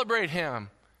celebrate him.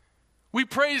 We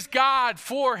praise God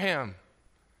for him.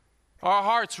 Our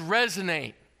hearts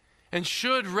resonate and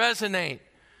should resonate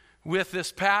with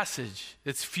this passage.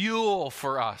 It's fuel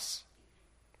for us.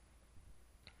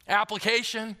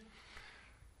 Application,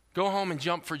 go home and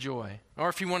jump for joy. Or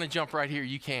if you want to jump right here,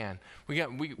 you can. We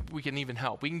can even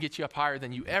help. We can get you up higher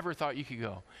than you ever thought you could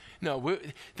go. No,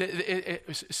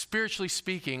 spiritually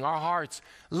speaking, our hearts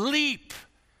leap.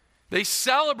 They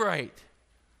celebrate.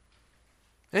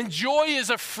 And joy is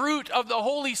a fruit of the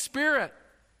Holy Spirit.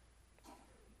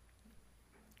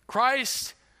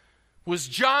 Christ was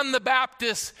John the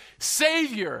Baptist's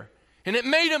Savior, and it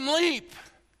made him leap.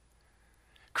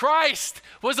 Christ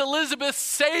was Elizabeth's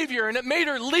Savior, and it made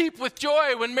her leap with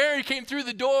joy when Mary came through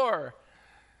the door.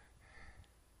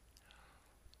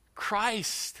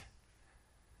 Christ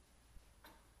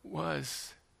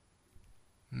was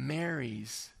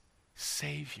Mary's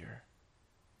Savior.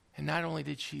 And not only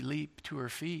did she leap to her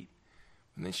feet,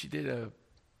 and then she did a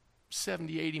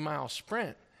 70, 80-mile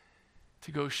sprint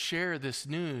to go share this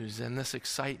news and this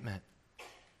excitement.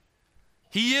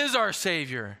 He is our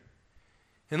Savior.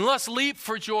 And let's leap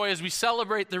for joy as we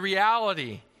celebrate the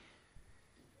reality.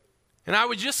 And I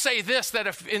would just say this, that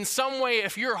if in some way,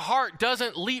 if your heart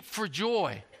doesn't leap for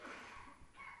joy,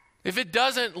 if it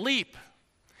doesn't leap,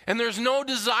 and there's no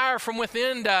desire from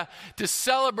within to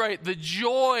celebrate the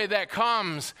joy that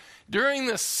comes during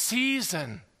this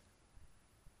season,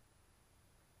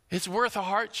 it's worth a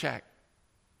heart check.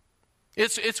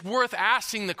 It's worth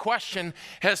asking the question,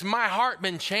 has my heart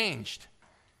been changed?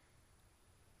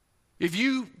 If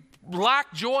you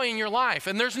lack joy in your life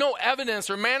and there's no evidence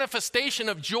or manifestation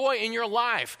of joy in your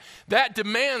life, that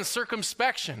demands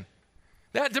circumspection.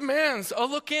 That demands a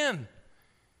look in.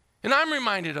 And I'm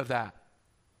reminded of that.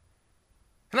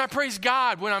 And I praise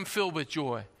God when I'm filled with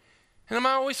joy. And am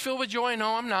I always filled with joy?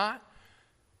 No, I'm not.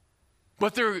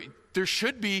 But there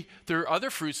are other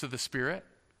fruits of the Spirit.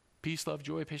 Peace, love,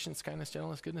 joy, patience, kindness,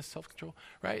 gentleness, goodness, self-control,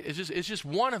 right? It's just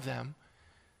one of them.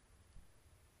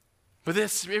 But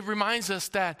it reminds us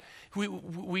that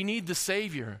we need the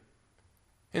Savior.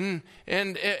 And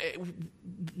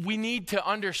we need to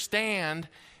understand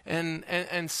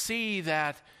and see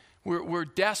that we're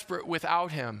desperate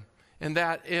without him. And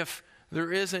that if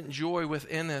there isn't joy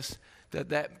within us,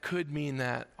 that could mean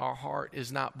that our heart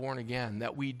is not born again,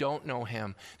 that we don't know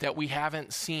him, that we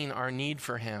haven't seen our need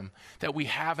for him, that we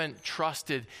haven't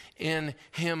trusted in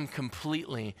him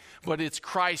completely. But it's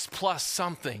Christ plus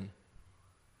something.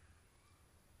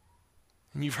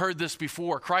 And you've heard this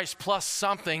before. Christ plus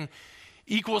something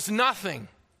equals nothing.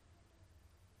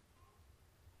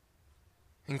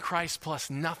 And Christ plus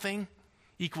nothing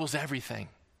equals everything.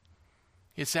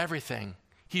 It's everything.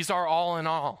 He's our all in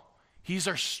all. He's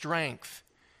our strength.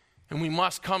 And we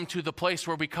must come to the place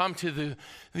where we come to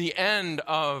the end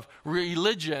of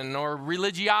religion or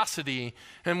religiosity.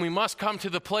 And we must come to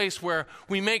the place where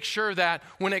we make sure that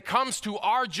when it comes to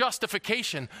our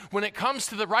justification, when it comes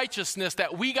to the righteousness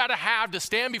that we got to have to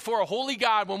stand before a holy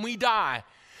God when we die,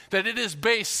 that it is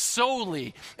based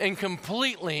solely and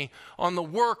completely on the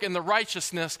work and the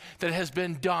righteousness that has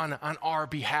been done on our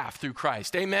behalf through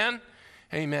Christ. Amen?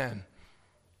 Amen.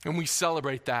 And we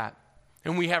celebrate that.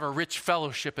 And we have a rich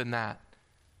fellowship in that.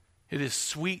 It is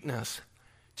sweetness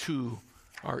to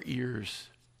our ears.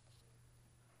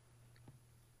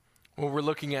 Well, we're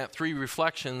looking at 3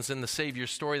 reflections in the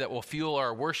Savior's story that will fuel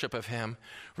our worship of him.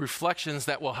 Reflections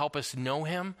that will help us know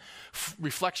him.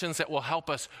 Reflections that will help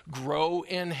us grow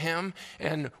in him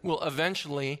and will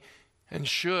eventually and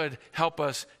should help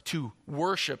us to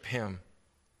worship him.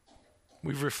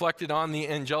 We've reflected on the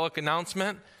angelic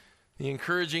announcement, the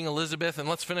encouraging Elizabeth, and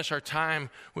let's finish our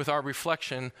time with our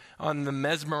reflection on the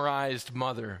mesmerized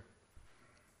mother.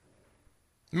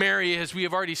 Mary, as we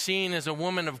have already seen, is a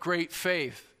woman of great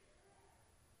faith.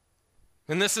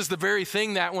 And this is the very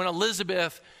thing that when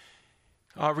Elizabeth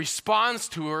responds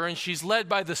to her, and she's led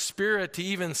by the Spirit to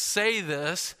even say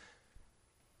this,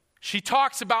 she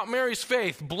talks about Mary's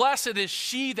faith. Blessed is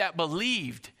she that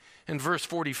believed, in verse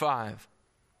 45.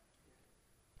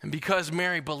 And because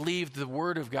Mary believed the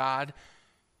word of God,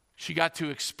 she got to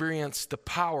experience the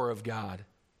power of God.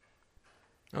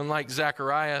 Unlike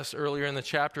Zacharias earlier in the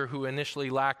chapter, who initially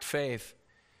lacked faith,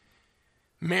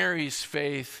 Mary's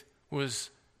faith was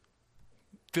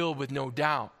filled with no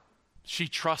doubt. She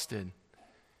trusted.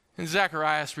 And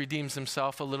Zacharias redeems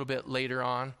himself a little bit later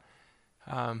on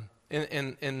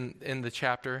in the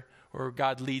chapter, or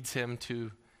God leads him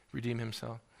to redeem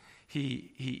himself.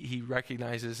 He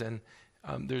recognizes and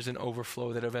there's an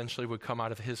overflow that eventually would come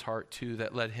out of his heart too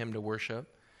that led him to worship.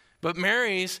 But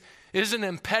Mary's isn't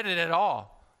impeded at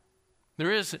all.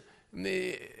 There is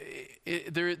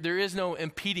no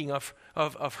impeding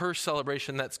of her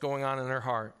celebration that's going on in her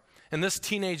heart. And this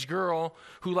teenage girl,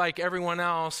 who like everyone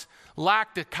else,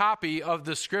 lacked a copy of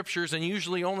the scriptures and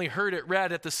usually only heard it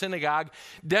read at the synagogue,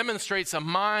 demonstrates a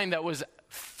mind that was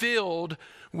filled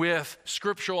with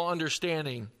scriptural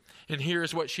understanding. And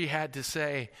here's what she had to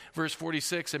say. Verse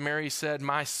 46, and Mary said,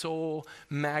 my soul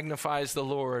magnifies the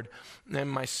Lord, and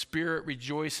my spirit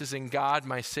rejoices in God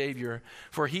my Savior,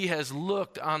 for he has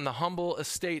looked on the humble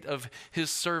estate of his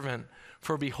servant.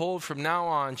 For behold, from now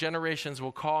on generations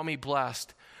will call me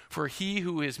blessed, for he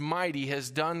who is mighty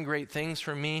has done great things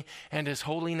for me and his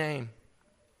holy name.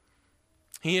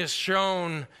 He has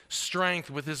shown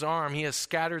strength with his arm. He has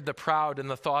scattered the proud in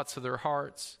the thoughts of their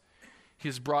hearts. He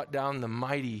has brought down the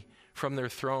mighty from their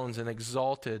thrones and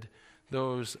exalted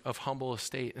those of humble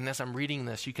estate. And as I'm reading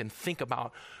this, you can think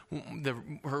about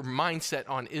her mindset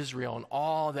on Israel and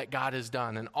all that God has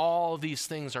done. And all these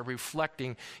things are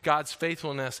reflecting God's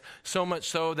faithfulness, so much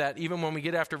so that even when we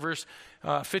get after verse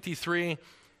 53,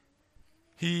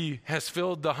 he has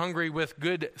filled the hungry with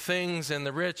good things, and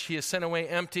the rich he has sent away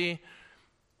empty.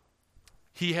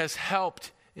 He has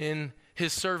helped in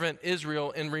his servant Israel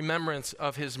in remembrance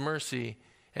of his mercy,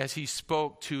 as he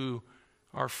spoke to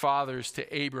our fathers,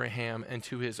 to Abraham, and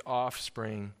to his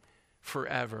offspring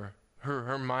forever.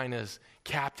 Her mind is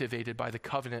captivated by the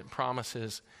covenant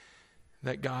promises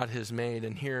that God has made.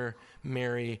 And here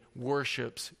Mary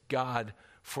worships God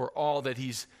for all that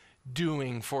he's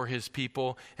doing for his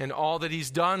people and all that he's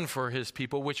done for his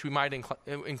people, which we might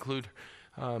include,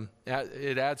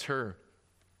 it adds her.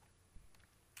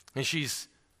 And she's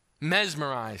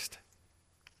mesmerized.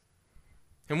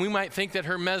 And we might think that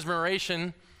her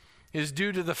mesmeration is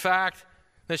due to the fact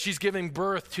that she's giving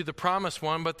birth to the promised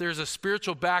one, but there's a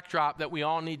spiritual backdrop that we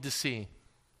all need to see.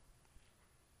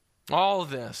 All of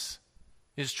this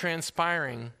is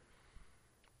transpiring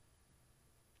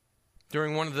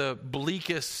during one of the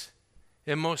bleakest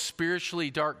and most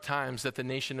spiritually dark times that the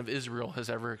nation of Israel has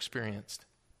ever experienced.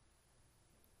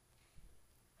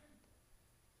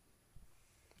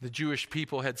 The Jewish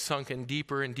people had sunken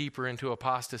deeper and deeper into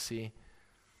apostasy,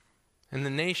 and the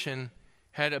nation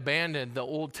had abandoned the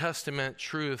Old Testament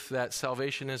truth that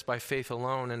salvation is by faith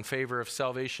alone in favor of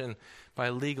salvation by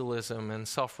legalism and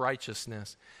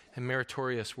self-righteousness and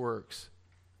meritorious works.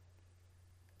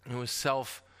 It was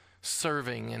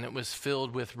self-serving, and it was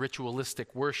filled with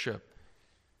ritualistic worship.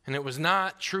 And it was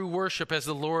not true worship as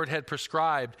the Lord had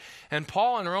prescribed. And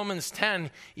Paul in Romans 10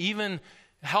 even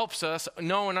helps us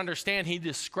know and understand. He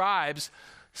describes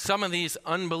some of these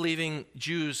unbelieving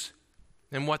Jews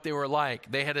and what they were like.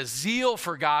 They had a zeal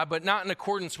for God, but not in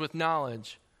accordance with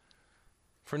knowledge.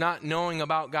 For not knowing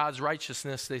about God's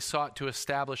righteousness, they sought to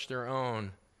establish their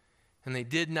own. And they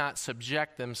did not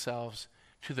subject themselves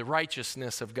to the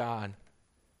righteousness of God.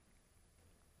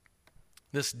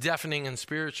 This deafening and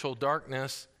spiritual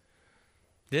darkness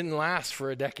didn't last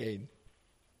for a decade.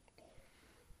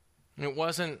 It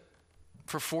wasn't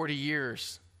for 40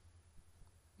 years,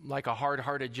 like a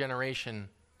hard-hearted generation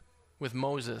with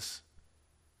Moses.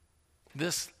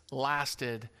 This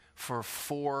lasted for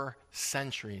 4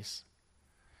 centuries.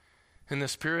 And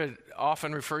this period,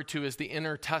 often referred to as the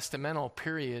intertestamental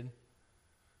period,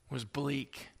 was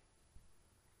bleak.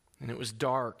 And it was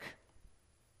dark.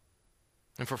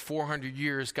 And for 400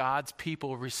 years, God's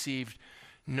people received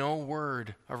no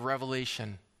word of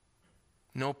revelation,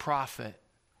 no prophet,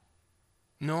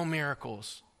 no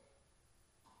miracles.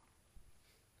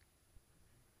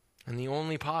 And the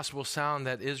only possible sound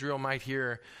that Israel might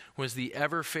hear was the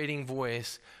ever-fading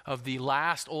voice of the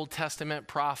last Old Testament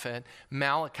prophet,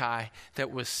 Malachi,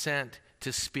 that was sent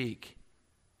to speak.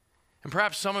 And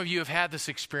perhaps some of you have had this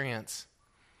experience.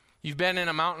 You've been in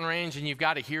a mountain range and you've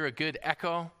got to hear a good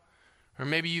echo. Or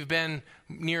maybe you've been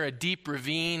near a deep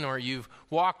ravine, or you've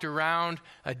walked around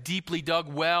a deeply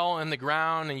dug well in the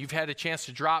ground and you've had a chance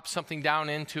to drop something down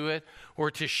into it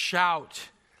or to shout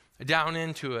down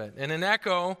into it. And an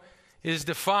echo is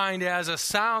defined as a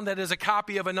sound that is a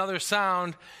copy of another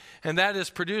sound, and that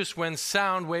is produced when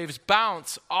sound waves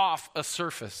bounce off a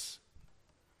surface.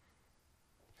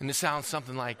 And it sounds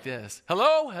something like this.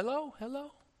 Hello, hello,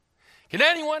 hello. Can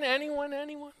anyone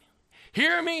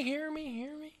hear me, hear me,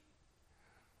 hear me?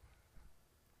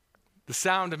 The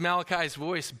sound of Malachi's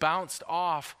voice bounced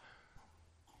off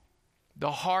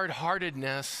the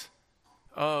hard-heartedness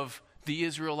of the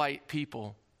Israelite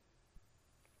people.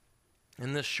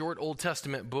 In this short Old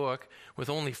Testament book with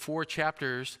only 4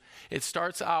 chapters, it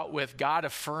starts out with God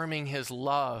affirming his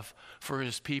love for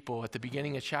his people at the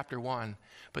beginning of chapter 1.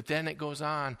 But then it goes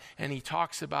on and he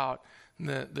talks about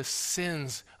the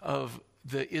sins of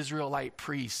the Israelite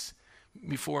priests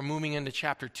before moving into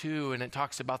chapter 2, and it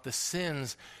talks about the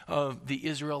sins of the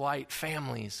Israelite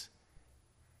families.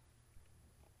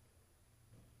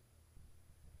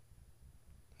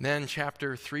 Then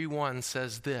chapter 3:1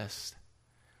 says this: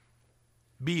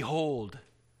 Behold,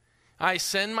 I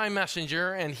send my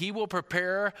messenger, and he will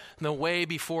prepare the way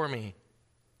before me.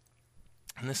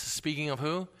 And this is speaking of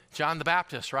who? John the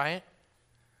Baptist, right?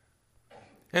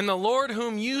 And the Lord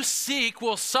whom you seek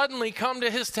will suddenly come to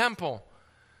his temple.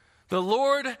 The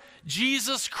Lord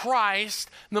Jesus Christ,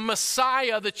 the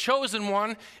Messiah, the chosen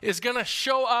one, is going to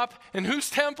show up in whose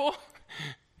temple?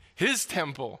 His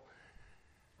temple.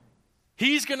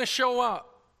 He's going to show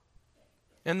up.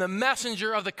 And the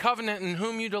messenger of the covenant in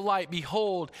whom you delight,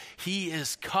 behold, he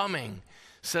is coming,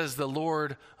 says the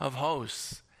Lord of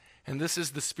hosts. And this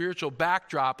is the spiritual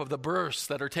backdrop of the births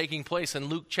that are taking place in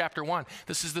Luke chapter 1.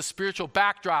 This is the spiritual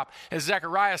backdrop as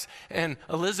Zacharias and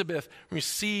Elizabeth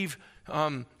receive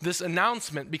this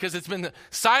announcement, because it's been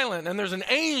silent, and there's an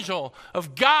angel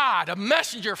of God, a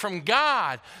messenger from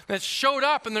God that showed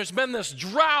up, and there's been this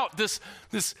drought, this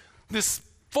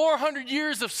 400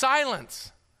 years of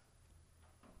silence.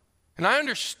 And I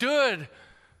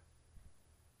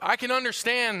can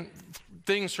understand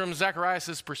things from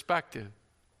Zacharias' perspective.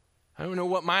 I don't know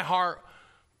what my heart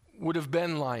would have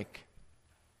been like.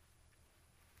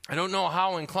 I don't know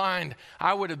how inclined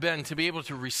I would have been to be able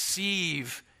to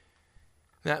receive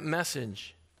that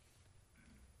message.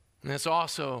 And it's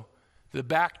also the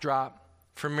backdrop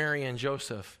for Mary and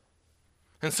Joseph.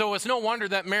 And so it's no wonder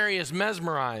that Mary is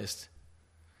mesmerized.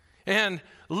 And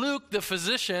Luke, the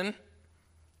physician,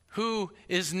 who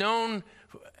is known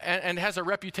and has a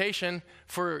reputation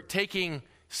for taking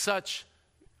such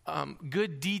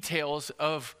good details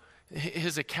of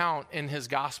his account in his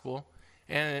gospel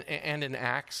and in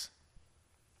Acts.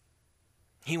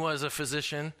 He was a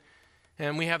physician,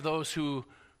 and we have those who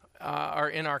are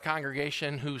in our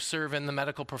congregation who serve in the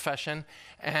medical profession,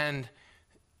 and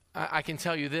I can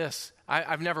tell you this,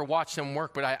 I've never watched them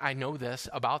work, but I know this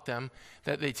about them,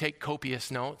 that they take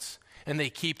copious notes, and they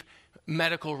keep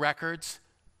medical records.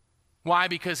 Why?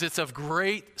 Because it's of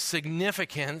great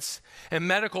significance, and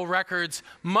medical records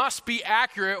must be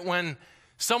accurate when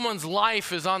someone's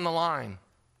life is on the line.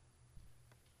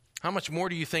 How much more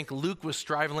do you think Luke was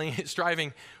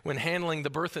striving when handling the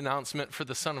birth announcement for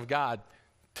the Son of God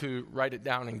to write it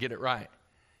down and get it right?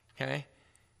 Okay?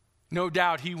 No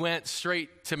doubt he went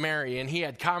straight to Mary, and he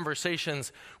had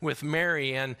conversations with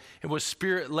Mary, and it was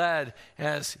Spirit-led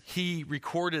as he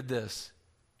recorded this.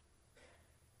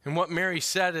 And what Mary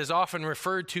said is often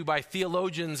referred to by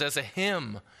theologians as a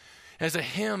hymn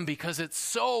because it's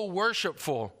so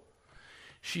worshipful.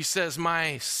 She says,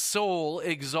 "My soul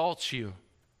exalts you,"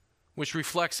 which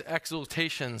reflects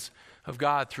exaltations of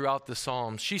God throughout the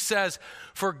Psalms. She says,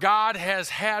 "For God has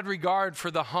had regard for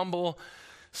the humble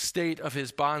state of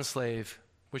his bondslave,"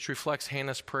 which reflects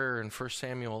Hannah's prayer in 1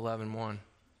 Samuel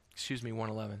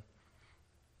 1:11.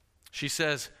 She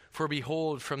says, "For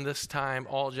behold, from this time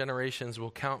all generations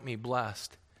will count me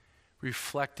blessed,"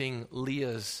 reflecting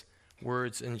Leah's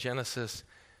words in Genesis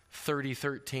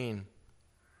 30:13.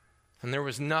 And there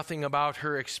was nothing about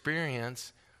her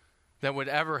experience that would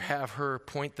ever have her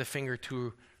point the finger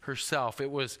to herself.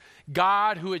 It was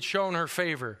God who had shown her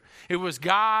favor. It was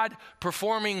God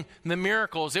performing the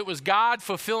miracles. It was God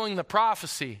fulfilling the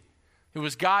prophecy. It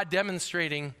was God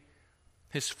demonstrating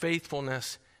his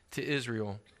faithfulness to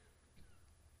Israel.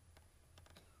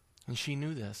 And she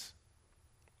knew this.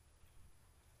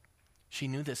 She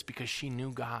knew this because she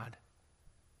knew God.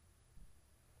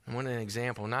 And what an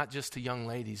example, not just to young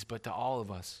ladies, but to all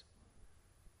of us.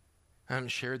 I haven't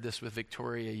shared this with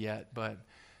Victoria yet, but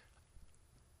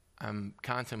I'm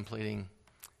contemplating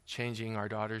changing our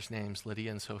daughters' names,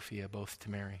 Lydia and Sophia, both to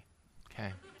Mary.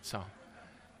 Okay, so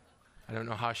I don't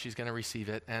know how she's going to receive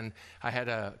it. And I had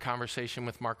a conversation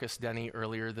with Marcus Denny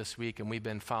earlier this week, and we've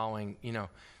been following,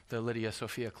 the Lydia,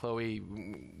 Sophia, Chloe,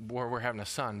 we're having a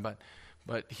son,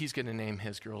 but he's going to name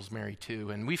his girls Mary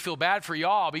too. And we feel bad for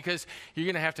y'all because you're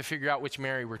going to have to figure out which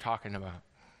Mary we're talking about.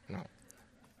 No,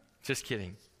 just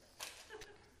kidding.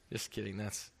 Just kidding.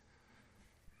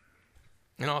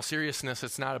 In all seriousness,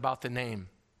 it's not about the name.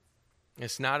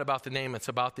 It's not about the name, it's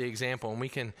about the example. And we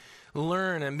can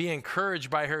learn and be encouraged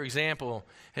by her example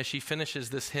as she finishes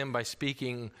this hymn by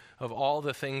speaking of all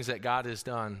the things that God has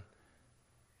done.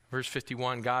 Verse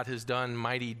 51, God has done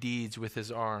mighty deeds with his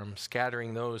arm,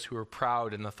 scattering those who are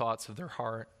proud in the thoughts of their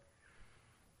heart.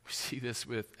 We see this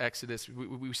with Exodus.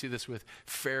 We see this with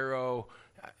Pharaoh.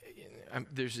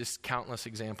 There's just countless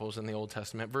examples in the Old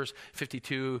Testament. Verse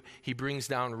 52, he brings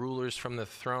down rulers from the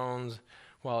thrones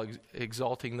while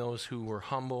exalting those who were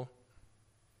humble.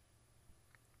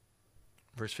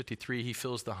 Verse 53, he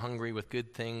fills the hungry with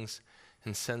good things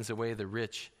and sends away the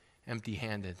rich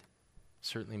empty-handed.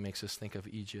 Certainly makes us think of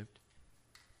Egypt.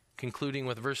 Concluding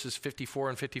with verses 54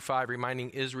 and 55,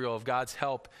 reminding Israel of God's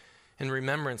help in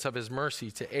remembrance of his mercy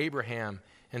to Abraham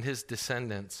and his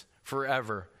descendants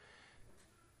forever.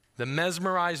 The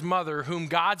mesmerized mother whom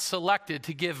God selected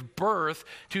to give birth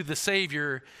to the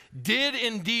Savior did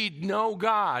indeed know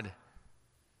God.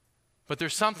 But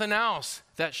there's something else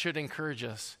that should encourage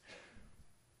us.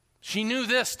 She knew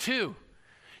this too.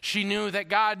 She knew that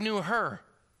God knew her.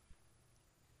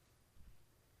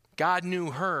 God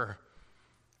knew her.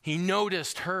 He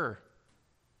noticed her.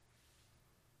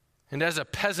 And as a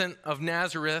peasant of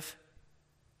Nazareth,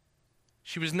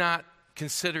 she was not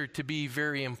considered to be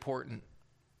very important.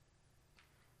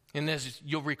 And as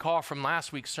you'll recall from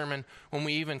last week's sermon, when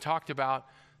we even talked about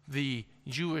the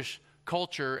Jewish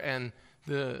culture and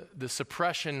the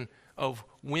suppression of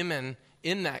women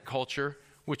in that culture,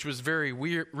 which was very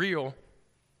real,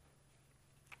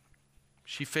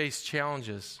 she faced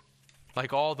challenges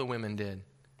like all the women did.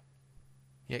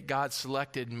 Yet God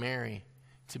selected Mary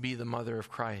to be the mother of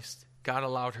Christ. God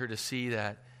allowed her to see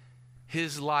that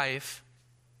his life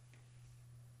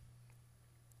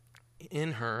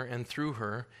in her and through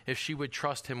her, if she would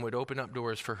trust him, would open up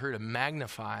doors for her to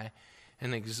magnify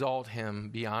and exalt him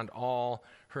beyond all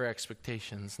her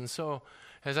expectations. And so,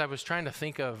 as I was trying to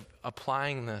think of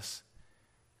applying this,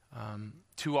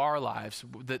 to our lives,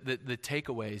 the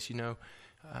takeaways.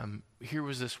 Here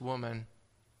was this woman,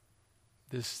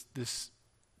 this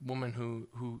woman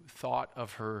who thought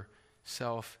of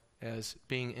herself as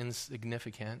being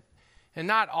insignificant. And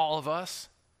not all of us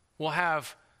will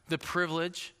have the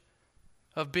privilege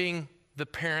of being the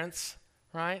parents,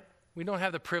 right? We don't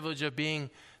have the privilege of being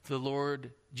the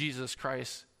Lord Jesus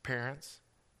Christ's parents.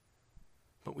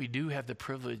 But we do have the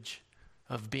privilege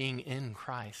of being in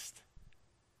Christ.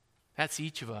 That's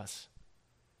each of us.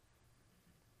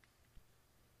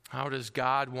 How does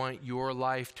God want your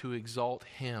life to exalt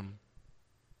Him?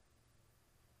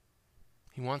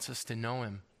 He wants us to know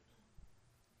Him.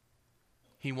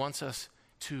 He wants us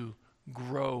to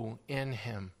grow in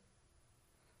Him.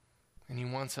 And He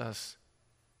wants us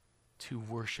to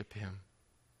worship Him.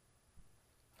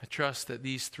 I trust that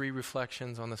these 3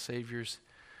 reflections on the Savior's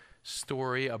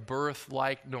story, a birth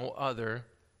like no other,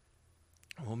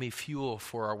 will be fuel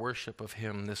for our worship of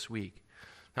Him this week.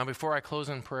 Now, before I close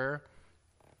in prayer,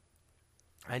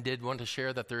 I did want to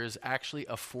share that there is actually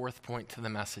a 4th point to the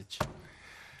message.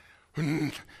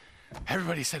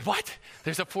 Everybody said, what?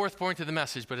 There's a 4th point to the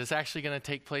message, but it's actually going to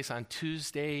take place on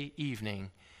Tuesday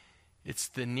evening. It's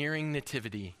the nearing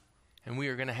nativity, and we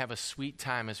are going to have a sweet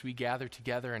time as we gather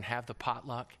together and have the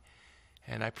potluck.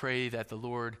 And I pray that the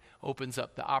Lord opens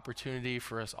up the opportunity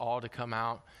for us all to come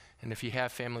out. And if you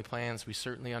have family plans, we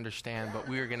certainly understand, but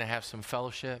we are going to have some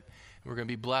fellowship. We're going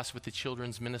to be blessed with the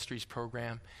Children's Ministries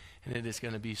program, and it is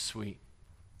going to be sweet.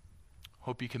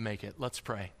 Hope you can make it. Let's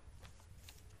pray.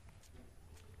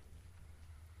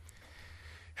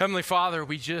 Heavenly Father,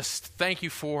 we just thank you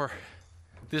for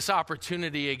this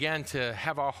opportunity again to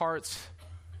have our hearts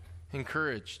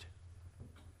encouraged.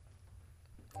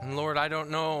 And Lord, I don't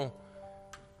know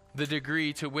the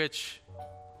degree to which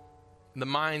the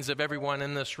minds of everyone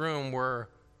in this room were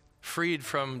freed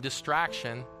from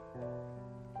distraction,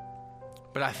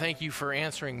 but I thank you for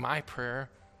answering my prayer,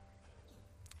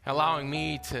 allowing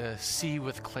me to see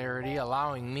with clarity,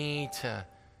 allowing me to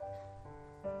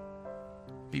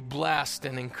be blessed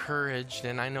and encouraged,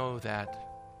 and I know that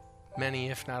many,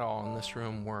 if not all, in this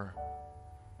room were.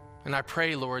 And I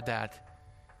pray, Lord, that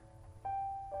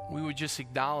we would just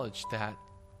acknowledge that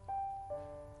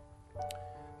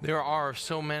there are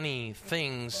so many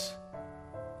things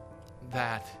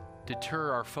that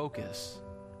deter our focus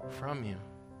from you,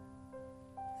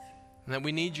 and that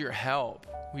we need your help.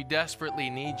 We desperately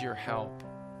need your help.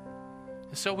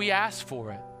 And so we ask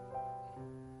for it.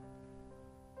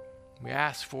 We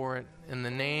ask for it in the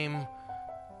name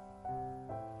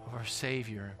of our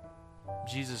Savior,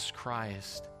 Jesus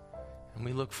Christ. And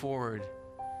we look forward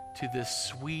to this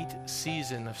sweet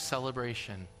season of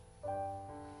celebration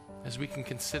as we can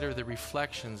consider the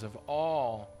reflections of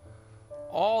all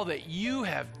that you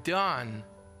have done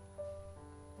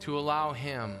to allow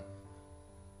Him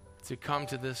to come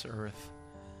to this earth,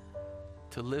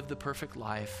 to live the perfect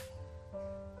life,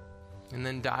 and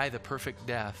then die the perfect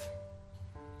death,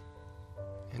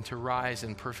 and to rise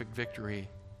in perfect victory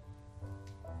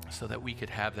so that we could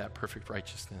have that perfect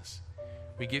righteousness.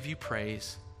 We give you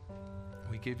praise.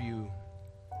 We give you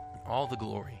all the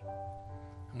glory.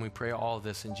 And we pray all of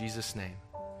this in Jesus' name.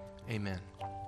 Amen.